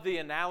love the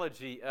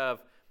analogy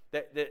of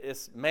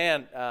this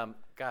man,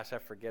 gosh, I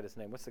forget his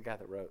name. What's the guy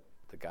that wrote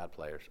the God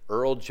Players?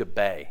 Earl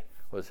Jabay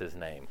was his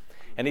name.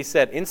 And he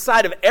said,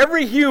 inside of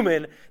every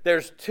human,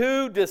 there's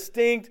two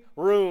distinct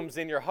rooms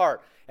in your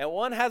heart. And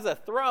one has a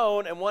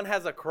throne and one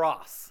has a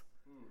cross.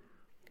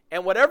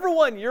 And whatever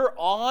one you're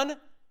on,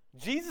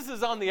 Jesus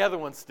is on the other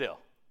one still.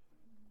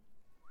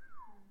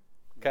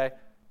 Okay?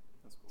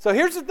 So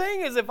here's the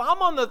thing is if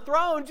I'm on the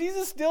throne,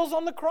 Jesus still's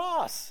on the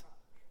cross.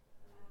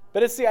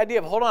 But it's the idea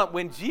of, hold on,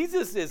 when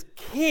Jesus is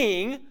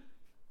king,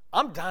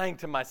 I'm dying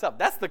to myself.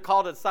 That's the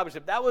call to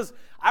discipleship.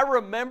 I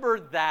remember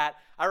that.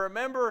 And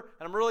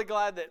I'm really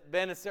glad that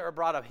Ben and Sarah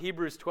brought up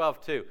Hebrews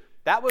 12 too.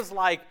 That was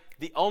like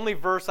the only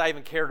verse I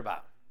even cared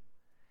about.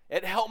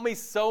 It helped me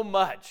so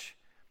much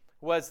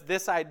was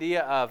this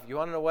idea of, you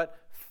want to know what?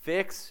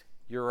 Fix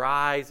your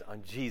eyes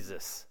on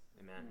Jesus.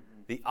 Amen.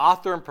 The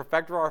author and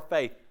perfecter of our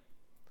faith,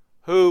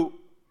 who,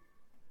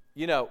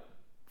 you know,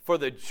 for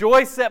the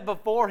joy set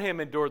before him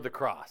endured the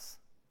cross.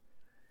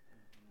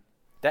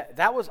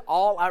 That was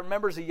all I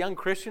remember as a young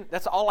Christian.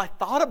 That's all I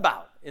thought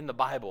about in the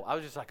Bible. I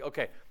was just like,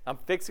 okay, I'm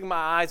fixing my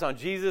eyes on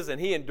Jesus,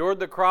 and he endured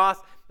the cross,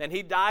 and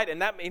he died,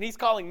 and he's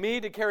calling me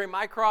to carry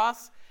my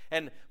cross.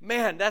 And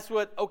man, that's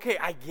what, okay,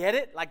 I get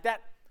it. Like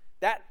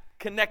that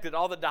connected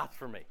all the dots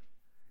for me.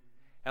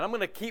 And I'm going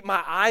to keep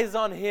my eyes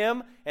on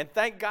him, and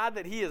thank God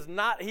that he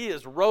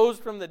is rose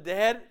from the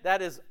dead.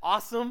 That is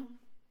awesome.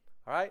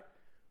 All right?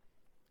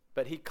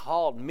 But he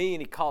called me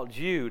and he called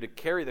you to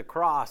carry the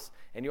cross.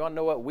 And you want to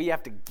know what? We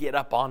have to get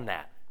up on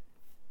that.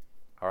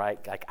 All right?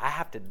 Like I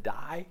have to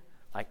die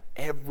like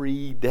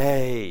every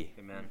day.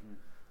 Amen.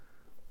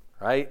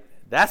 Right?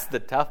 That's the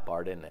tough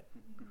part, isn't it?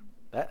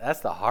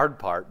 That's the hard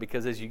part,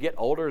 because as you get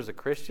older as a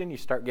Christian, you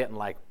start getting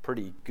like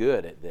pretty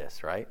good at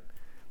this, right?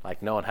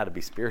 Like knowing how to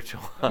be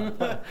spiritual,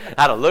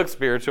 how to look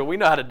spiritual. We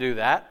know how to do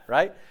that,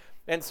 right?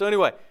 And so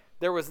anyway,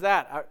 there was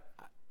that.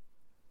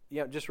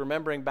 Just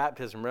remembering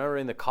baptism,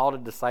 remembering the call to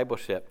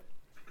discipleship,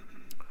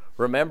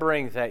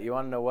 remembering that, you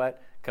want to know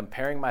what?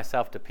 Comparing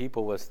myself to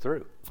people was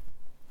through.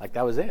 Like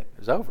that was it. It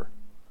was over.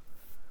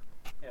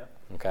 Yeah.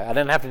 Okay, I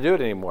didn't have to do it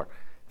anymore.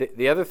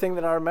 The other thing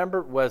that I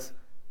remember was,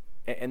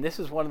 and this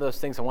is one of those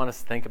things I want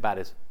us to think about,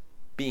 is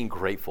being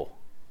grateful.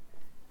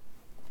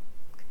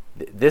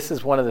 This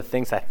is one of the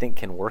things I think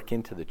can work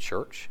into the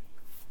church,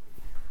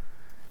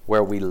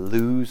 where we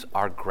lose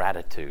our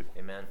gratitude.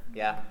 Amen.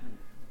 Yeah.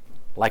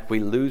 Like we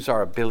lose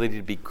our ability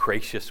to be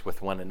gracious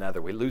with one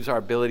another. We lose our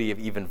ability of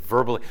even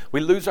verbally. We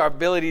lose our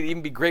ability to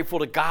even be grateful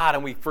to God,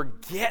 and we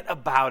forget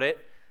about it.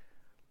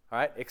 All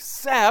right?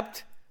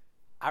 Except,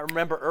 I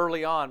remember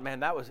early on, man,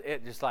 that was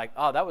it. Just like,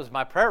 oh, that was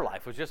my prayer life.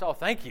 It was just, oh,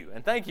 thank you,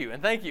 and thank you,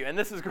 and thank you. And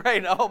this is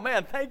great. And, oh,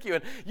 man, thank you.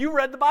 And you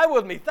read the Bible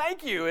with me.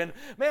 Thank you. And,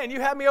 man,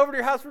 you had me over to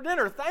your house for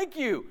dinner. Thank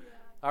you.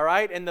 All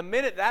right? And the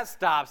minute that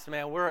stops,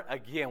 man, we're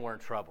in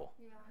trouble.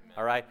 Yeah.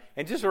 All right?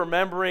 And just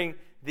remembering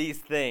these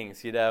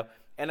things, you know.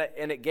 And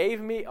it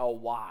gave me a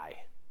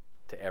why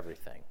to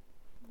everything.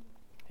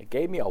 It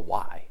gave me a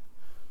why.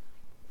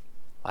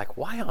 Like,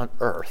 why on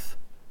earth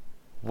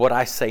would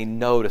I say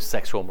no to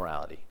sexual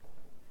morality?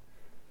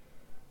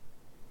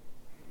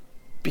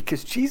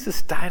 Because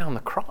Jesus died on the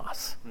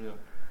cross. Yeah.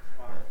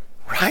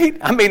 Right?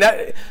 I mean,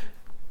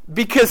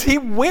 Because he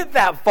went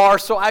that far,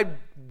 so I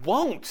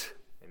won't.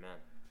 Amen.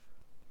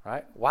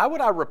 Right? Why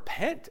would I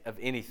repent of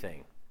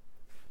anything?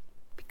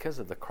 Because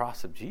of the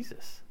cross of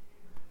Jesus.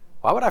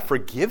 Why would I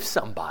forgive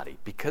somebody?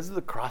 Because of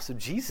the cross of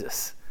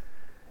Jesus.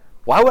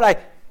 Why would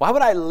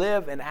I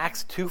live in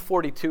Acts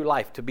 2:42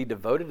 life to be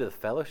devoted to the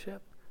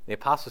fellowship, the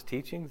apostles'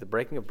 teachings, the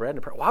breaking of bread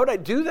and prayer? Why would I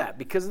do that?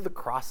 Because of the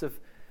cross of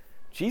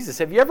Jesus.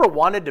 Have you ever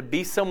wanted to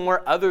be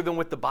somewhere other than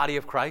with the body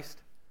of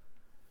Christ?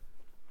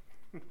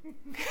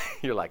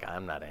 You're like,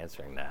 I'm not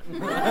answering that.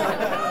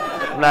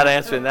 I'm not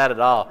answering that at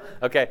all.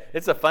 Okay,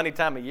 it's a funny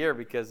time of year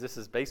because this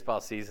is baseball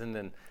season,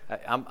 and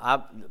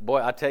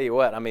I tell you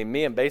what, I mean,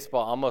 me and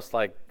baseball almost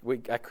like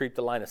I creep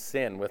the line of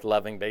sin with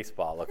loving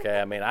baseball. Okay,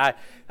 I mean, I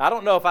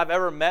don't know if I've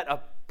ever met a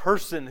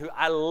person who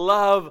I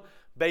love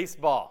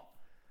baseball.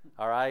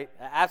 All right,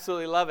 I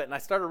absolutely love it, and I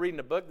started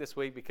reading a book this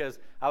week because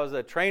I was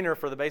a trainer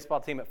for the baseball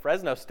team at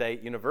Fresno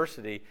State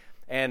University.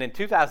 And in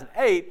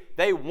 2008,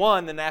 they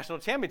won the national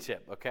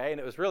championship, okay? And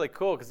it was really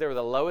cool because they were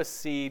the lowest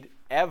seed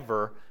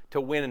ever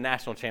to win a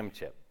national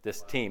championship,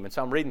 this team. And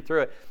so I'm reading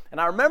through it. And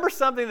I remember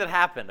something that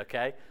happened,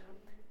 okay?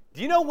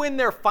 Do you know when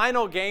their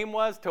final game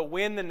was to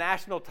win the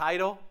national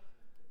title?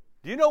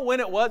 Do you know when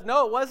it was?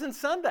 No, it wasn't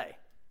Sunday.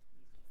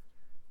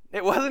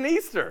 It wasn't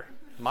Easter,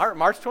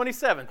 March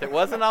 27th. It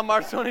wasn't on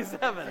March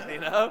 27th, you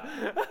know?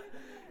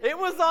 It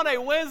was on a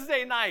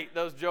Wednesday night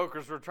those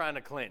jokers were trying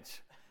to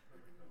clinch.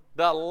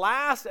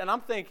 And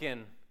I'm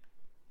thinking,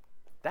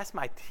 that's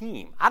my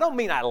team. I don't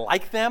mean I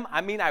like them.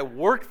 I mean I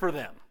worked for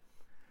them.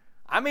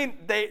 I mean,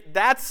 the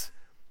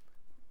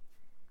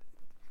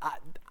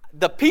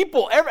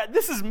people,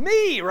 this is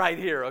me right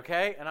here,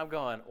 okay? And I'm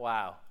going,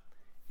 wow,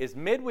 is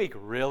midweek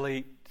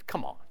really,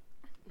 come on.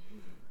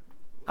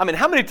 I mean,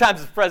 how many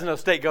times does Fresno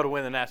State go to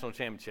win the national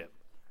championship?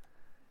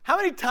 How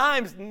many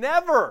times?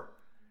 Never.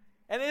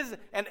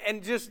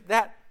 And just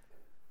that.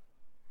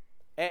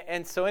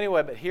 And so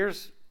anyway, but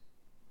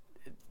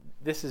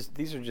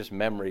these are just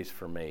memories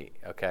for me,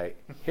 okay?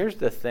 Here's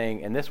the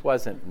thing, and this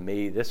wasn't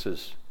me, this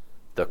was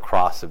the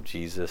cross of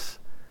Jesus.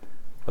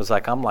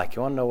 I'm like,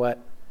 you want to know what?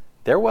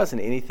 There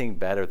wasn't anything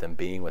better than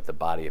being with the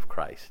body of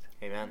Christ.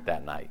 Amen.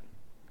 That night.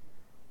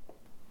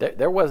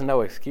 There was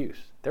no excuse.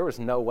 There was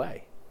no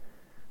way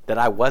that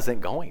I wasn't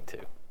going to.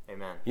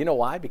 Amen. You know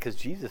why? Because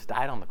Jesus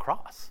died on the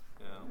cross.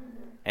 Yeah.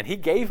 And he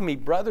gave me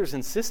brothers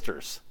and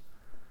sisters.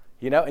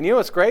 You know, and you know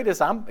what's great is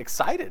I'm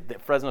excited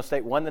that Fresno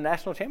State won the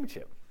national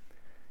championship.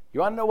 You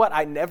want to know what?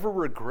 I never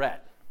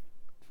regret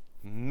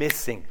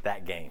missing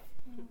that game.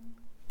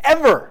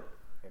 Ever.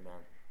 Amen.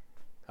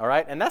 All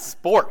right? And that's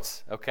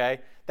sports,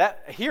 okay?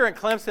 That here in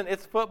Clemson,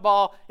 it's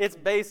football, it's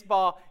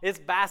baseball, it's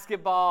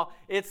basketball,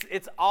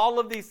 it's all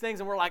of these things.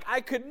 And we're like,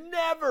 I could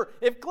never,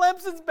 if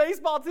Clemson's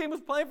baseball team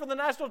was playing for the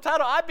national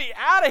title, I'd be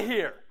out of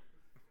here.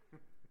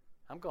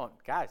 I'm going,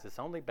 guys, it's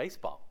only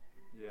baseball.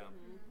 Yeah.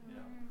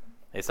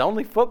 It's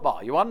only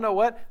football. You want to know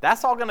what?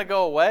 That's all going to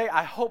go away.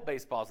 I hope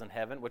baseball's in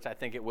heaven, which I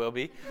think it will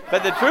be.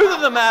 But the truth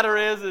of the matter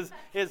is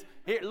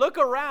here, look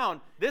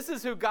around. This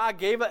is who God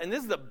gave us, and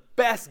this is the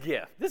best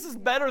gift. This is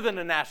better than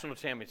a national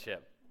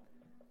championship.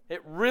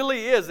 It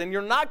really is, and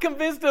you're not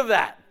convinced of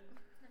that.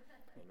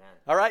 Amen.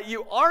 All right?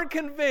 You aren't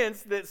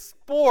convinced that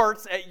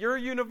sports at your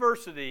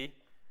university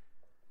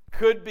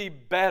could be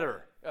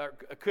better.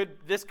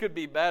 This could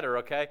be better,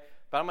 okay?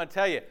 But I'm going to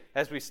tell you,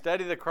 as we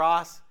study the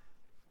cross,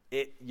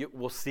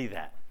 we'll see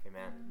that.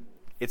 Amen.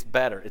 It's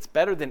better. It's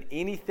better than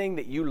anything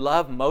that you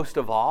love most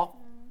of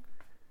all.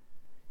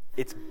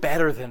 It's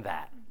better than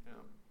that. Yeah.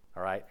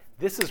 All right?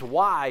 This is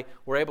why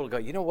we're able to go,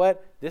 you know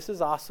what? This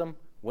is awesome.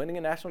 Winning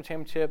a national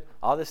championship,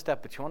 all this stuff.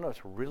 But you want to know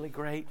what's really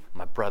great?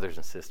 My brothers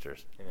and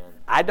sisters. Amen.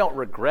 I don't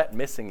regret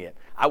missing it.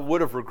 I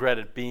would have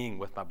regretted being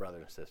with my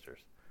brothers and sisters.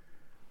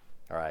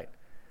 All right?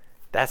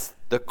 That's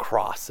the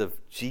cross of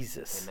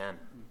Jesus. Amen.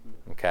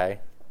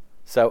 Okay?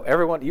 So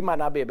everyone, you might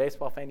not be a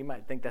baseball fan. You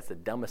might think that's the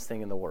dumbest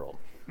thing in the world.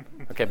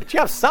 Okay, but you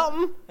have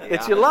something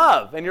that you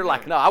love. And you're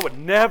like, no, I would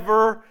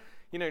never.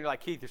 You know, you're like,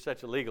 Keith, you're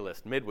such a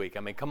legalist midweek. I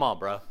mean, come on,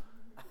 bro.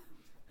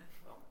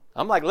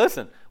 I'm like,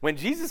 listen, when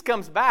Jesus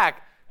comes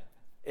back,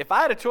 if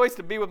I had a choice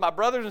to be with my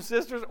brothers and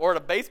sisters or at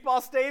a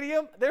baseball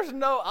stadium,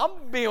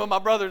 I'm being with my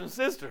brothers and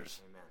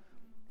sisters. Amen.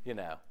 You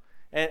know.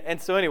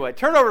 And so anyway,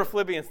 turn over to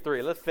Philippians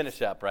 3. Let's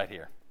finish up right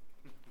here.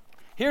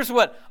 Here's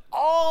what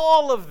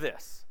all of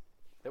this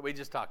that we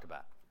just talked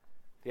about.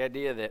 The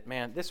idea that,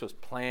 man, this was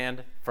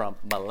planned from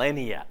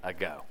millennia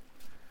ago.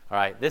 All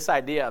right, this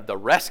idea of the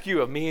rescue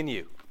of me and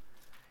you.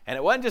 And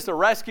it wasn't just a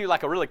rescue,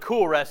 like a really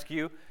cool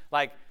rescue,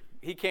 like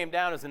he came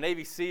down as a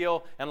Navy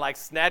SEAL and like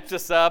snatched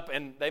us up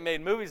and they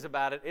made movies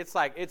about it. It's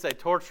like, it's a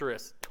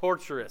torturous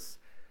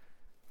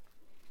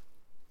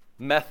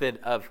method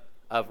of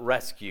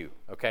rescue,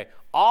 okay?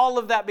 All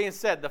of that being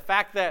said, the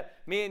fact that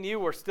me and you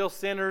were still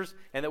sinners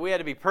and that we had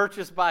to be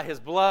purchased by his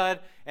blood,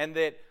 and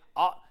that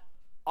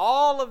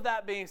all of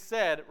that being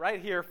said,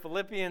 right here,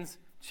 Philippians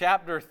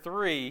chapter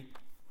 3,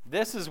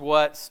 this is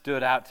what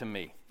stood out to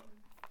me.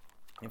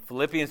 In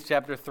Philippians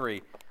chapter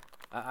 3,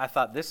 I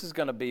thought this is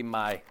going to be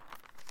my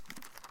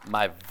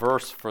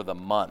verse for the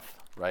month.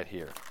 right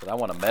here that I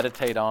want to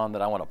meditate on,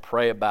 that I want to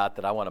pray about,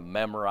 that I want to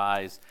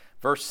memorize.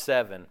 Verse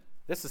 7,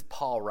 this is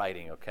Paul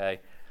writing, okay?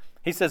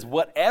 He says,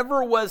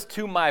 whatever was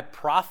to my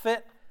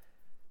profit,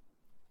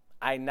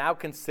 I now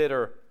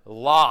consider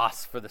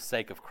loss for the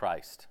sake of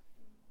Christ.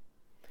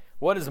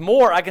 What is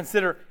more, I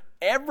consider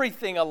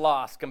everything a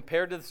loss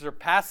compared to the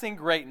surpassing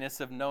greatness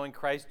of knowing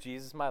Christ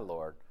Jesus my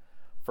Lord,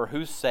 for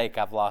whose sake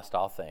I've lost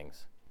all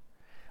things.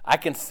 I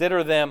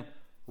consider them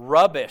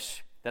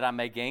rubbish that I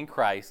may gain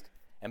Christ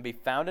and be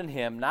found in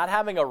him, not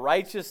having a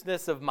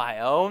righteousness of my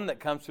own that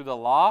comes through the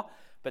law,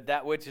 but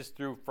that which is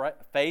through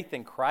faith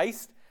in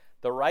Christ,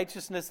 the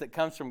righteousness that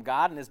comes from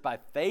God and is by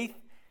faith.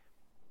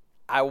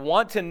 I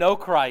want to know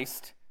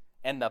Christ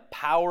and the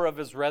power of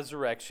his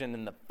resurrection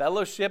and the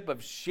fellowship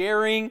of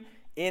sharing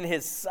in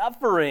his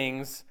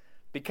sufferings,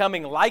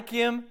 becoming like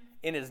him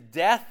in his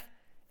death,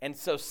 and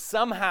so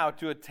somehow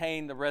to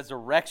attain the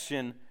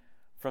resurrection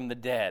from the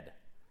dead.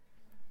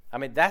 I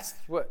mean, that's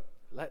what,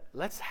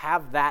 let's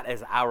have that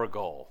as our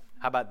goal.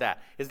 How about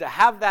that? Is to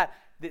have that,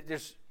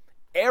 there's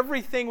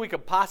everything we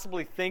could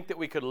possibly think that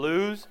we could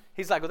lose.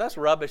 He's like, well, that's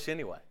rubbish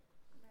anyway.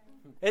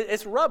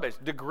 It's rubbish.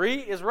 Degree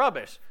is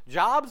rubbish.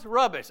 Jobs,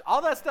 rubbish.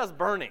 All that stuff's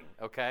burning,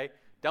 okay?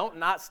 Don't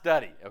not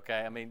study,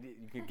 okay? I mean,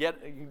 you can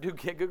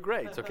get good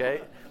grades,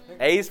 okay?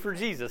 A's for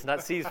Jesus,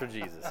 not C's for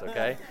Jesus,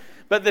 okay?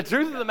 But the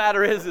truth of the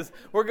matter is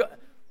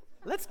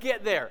let's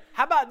get there.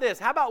 How about this?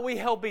 How about we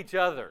help each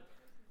other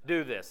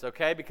do this,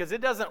 okay? Because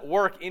it doesn't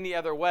work any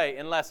other way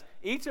unless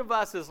each of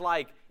us is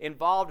like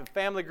involved in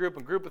family group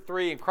and group of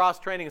three and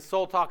cross-training and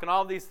soul talk and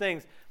all these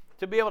things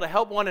to be able to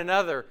help one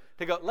another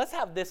to go, let's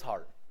have this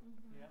heart.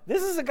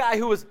 This is a guy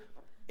who was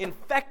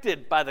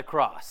infected by the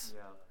cross.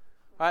 Yeah.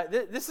 All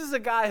right? This is a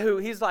guy who,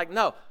 he's like,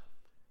 no,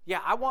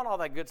 yeah, I want all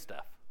that good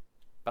stuff,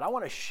 but I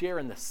want to share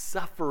in the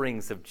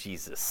sufferings of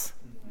Jesus.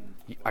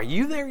 Mm-hmm. Are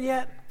you there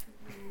yet?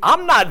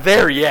 I'm not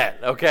there yet,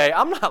 okay?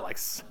 I'm not like,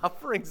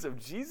 sufferings of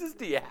Jesus?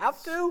 Do you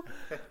have to?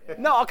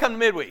 No, I'll come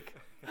midweek,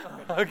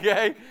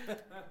 okay?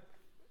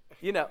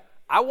 You know,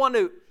 I want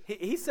to,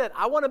 he said,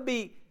 I want to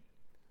be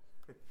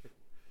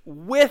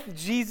with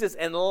Jesus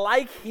and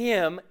like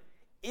him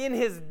in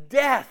his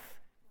death.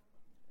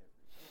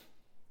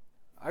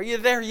 Are you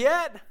there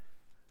yet?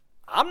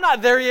 I'm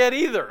not there yet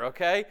either,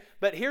 okay?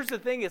 But here's the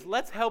thing is,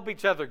 let's help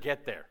each other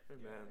get there.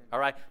 Amen. All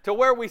right? To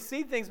where we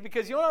see things,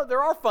 because you know,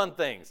 there are fun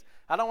things.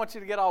 I don't want you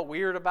to get all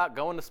weird about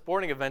going to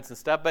sporting events and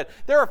stuff, but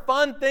there are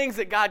fun things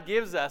that God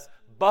gives us,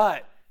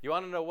 but you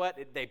want to know what?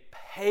 They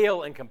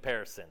pale in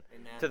comparison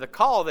to the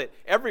call that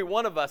every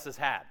one of us has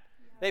had.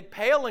 They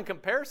pale in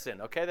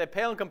comparison, okay? They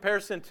pale in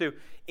comparison to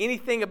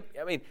anything,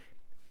 I mean,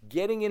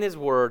 getting in his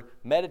word,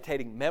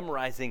 meditating,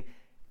 memorizing,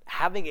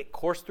 having it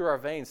course through our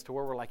veins to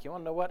where we're like, you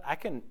want to know what? I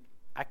can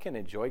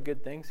enjoy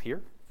good things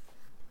here,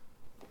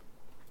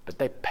 but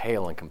they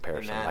pale in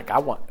comparison. Amen. Like I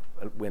want,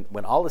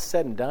 when all is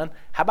said and done,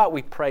 how about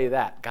we pray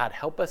that? God,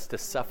 help us to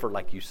suffer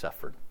like you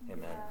suffered.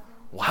 Amen.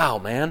 Wow,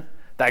 man.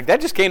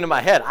 That just came to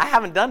my head. I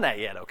haven't done that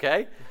yet,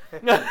 okay?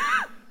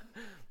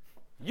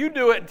 You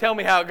do it and tell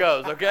me how it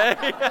goes, okay?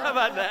 How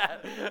about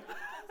that?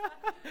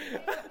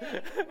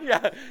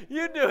 Yeah,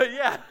 you do it,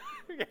 yeah.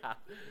 Yeah.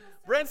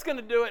 Brent's going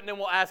to do it, and then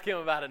we'll ask him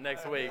about it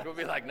next week. We'll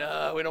be like,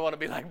 no, we don't want to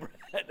be like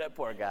Brent, that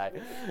poor guy.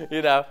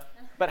 You know?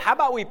 But how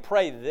about we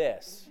pray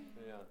this?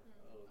 Yeah.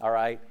 All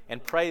right?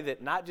 And pray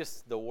that not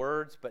just the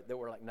words, but that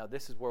we're like, no,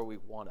 this is where we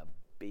want to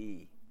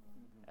be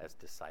as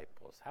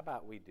disciples. How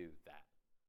about we do that?